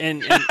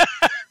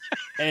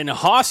 And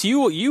Haas,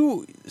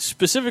 you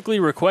specifically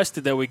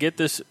requested that we get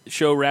this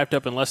show wrapped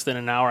up in less than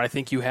an hour. I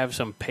think you have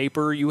some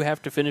paper you have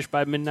to finish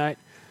by midnight.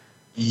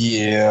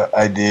 Yeah,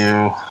 I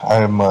do.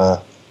 I'm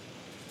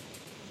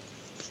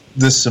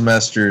this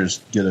semester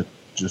is gonna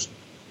just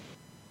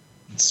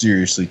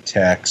seriously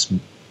tax me.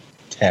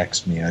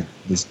 I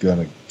was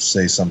gonna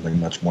say something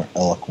much more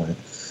eloquent.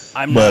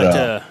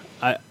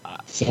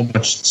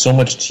 So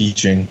much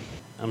teaching.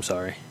 I'm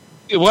sorry.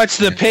 What's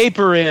the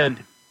paper in?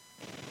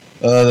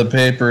 The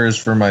paper is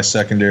for my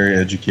secondary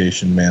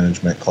education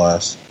management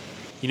class.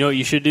 You know what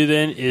you should do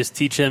then is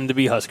teach them to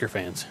be Husker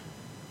fans.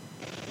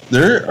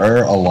 There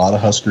are a lot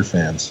of Husker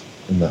fans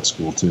in that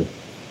school too.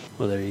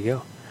 Well, there you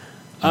go.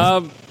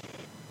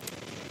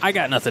 I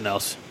got nothing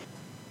else.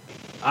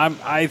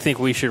 I think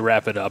we should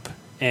wrap it up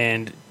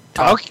and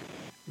talk. Okay.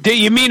 Do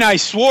you mean I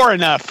swore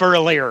enough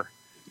earlier?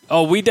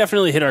 Oh, we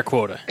definitely hit our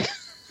quota.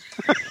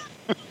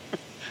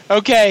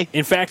 Okay.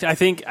 In fact, I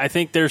think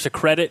there's a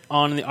credit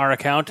on our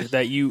account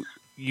that you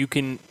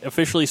can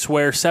officially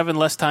swear 7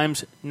 less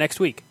times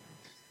next week.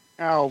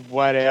 Oh,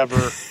 whatever.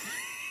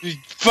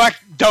 Fuck!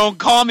 Don't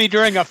call me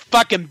during a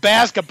fucking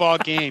basketball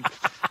game.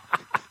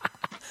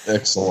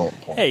 Excellent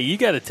point. Hey, you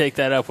got to take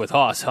that up with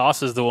Haas.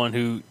 Haas is the one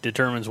who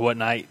determines what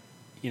night.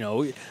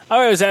 I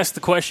always ask the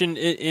question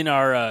in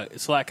our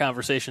Slack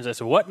conversations. I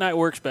said, "What night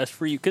works best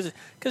for you?" Because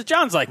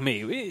John's like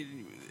me.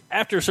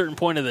 After a certain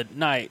point of the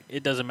night,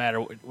 it doesn't matter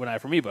what night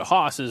for me. But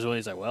Haas is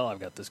always like, "Well, I've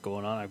got this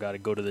going on. I've got to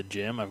go to the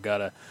gym. I've got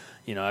to,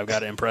 I've got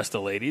to impress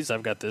the ladies.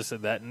 I've got this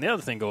and that and the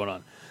other thing going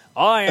on."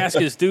 All I ask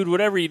is, dude,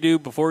 whatever you do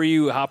before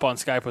you hop on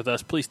Skype with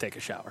us, please take a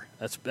shower.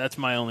 That's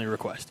my only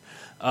request.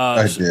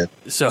 I did.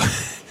 So I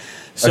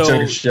took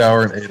a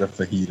shower and ate a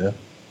fajita.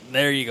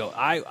 There you go.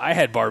 I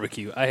had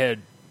barbecue. I had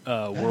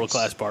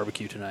world-class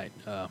barbecue tonight.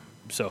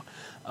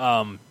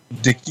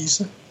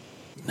 Dickies?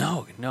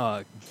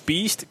 No.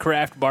 Beast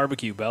Craft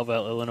Barbecue,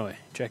 Belleville, Illinois.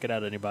 Check it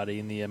out, anybody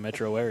in the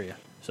metro area.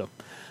 So,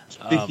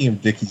 speaking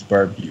of Dickies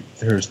barbecue,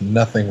 there's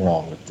nothing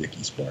wrong with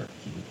Dickies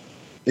barbecue.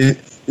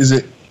 Is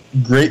it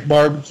great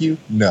barbecue?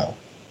 No,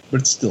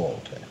 but it's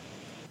still okay.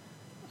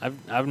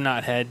 I've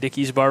not had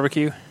Dickies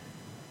barbecue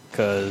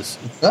because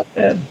it's not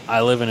bad.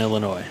 I live in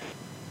Illinois.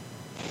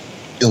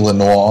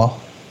 Illinois.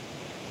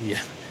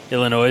 Yeah,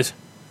 Illinois.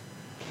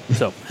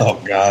 So.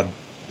 Oh God.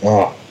 Oh.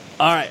 All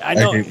right, I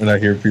know. I hate when I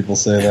hear people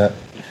say that.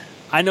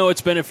 I know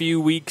it's been a few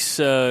weeks.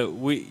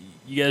 You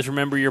guys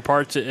remember your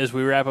parts as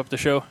we wrap up the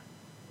show?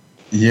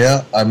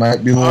 Yeah, I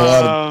might be a little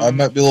I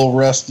might be a little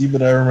rusty,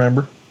 but I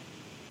remember.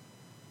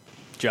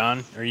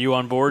 John, are you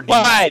on board?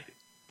 What?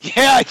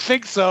 Yeah, I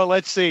think so.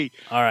 Let's see.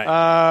 All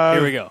right,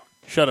 here we go.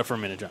 Shut up for a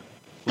minute, John.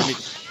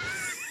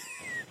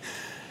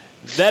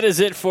 That is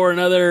it for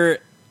another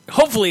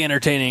hopefully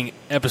entertaining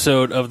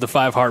episode of the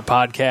Five Heart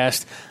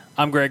Podcast.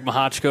 I'm Greg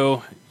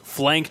Mahochko,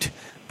 flanked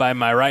by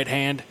my right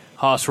hand,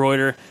 Haas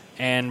Reuter,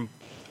 and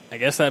I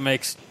guess that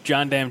makes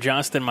John Dam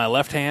Johnston my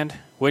left hand,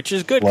 which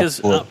is good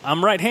because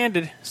I'm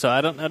right-handed, so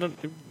I don't.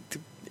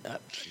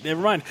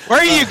 Never mind. Where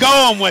are you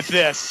going with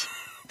this?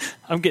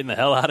 I'm getting the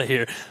hell out of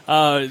here.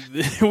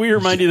 We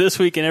remind you this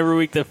week and every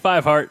week that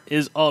Five Heart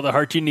is all the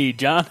heart you need.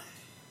 John?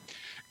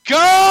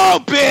 Go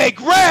Big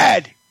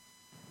Red!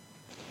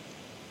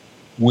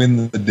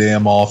 Win the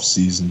damn off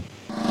season.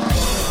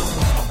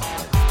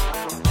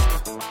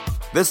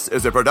 This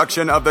is a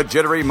production of the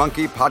Jittery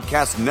Monkey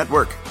Podcast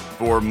Network.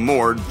 For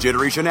more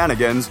jittery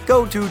shenanigans,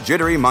 go to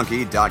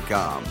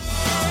jitterymonkey.com.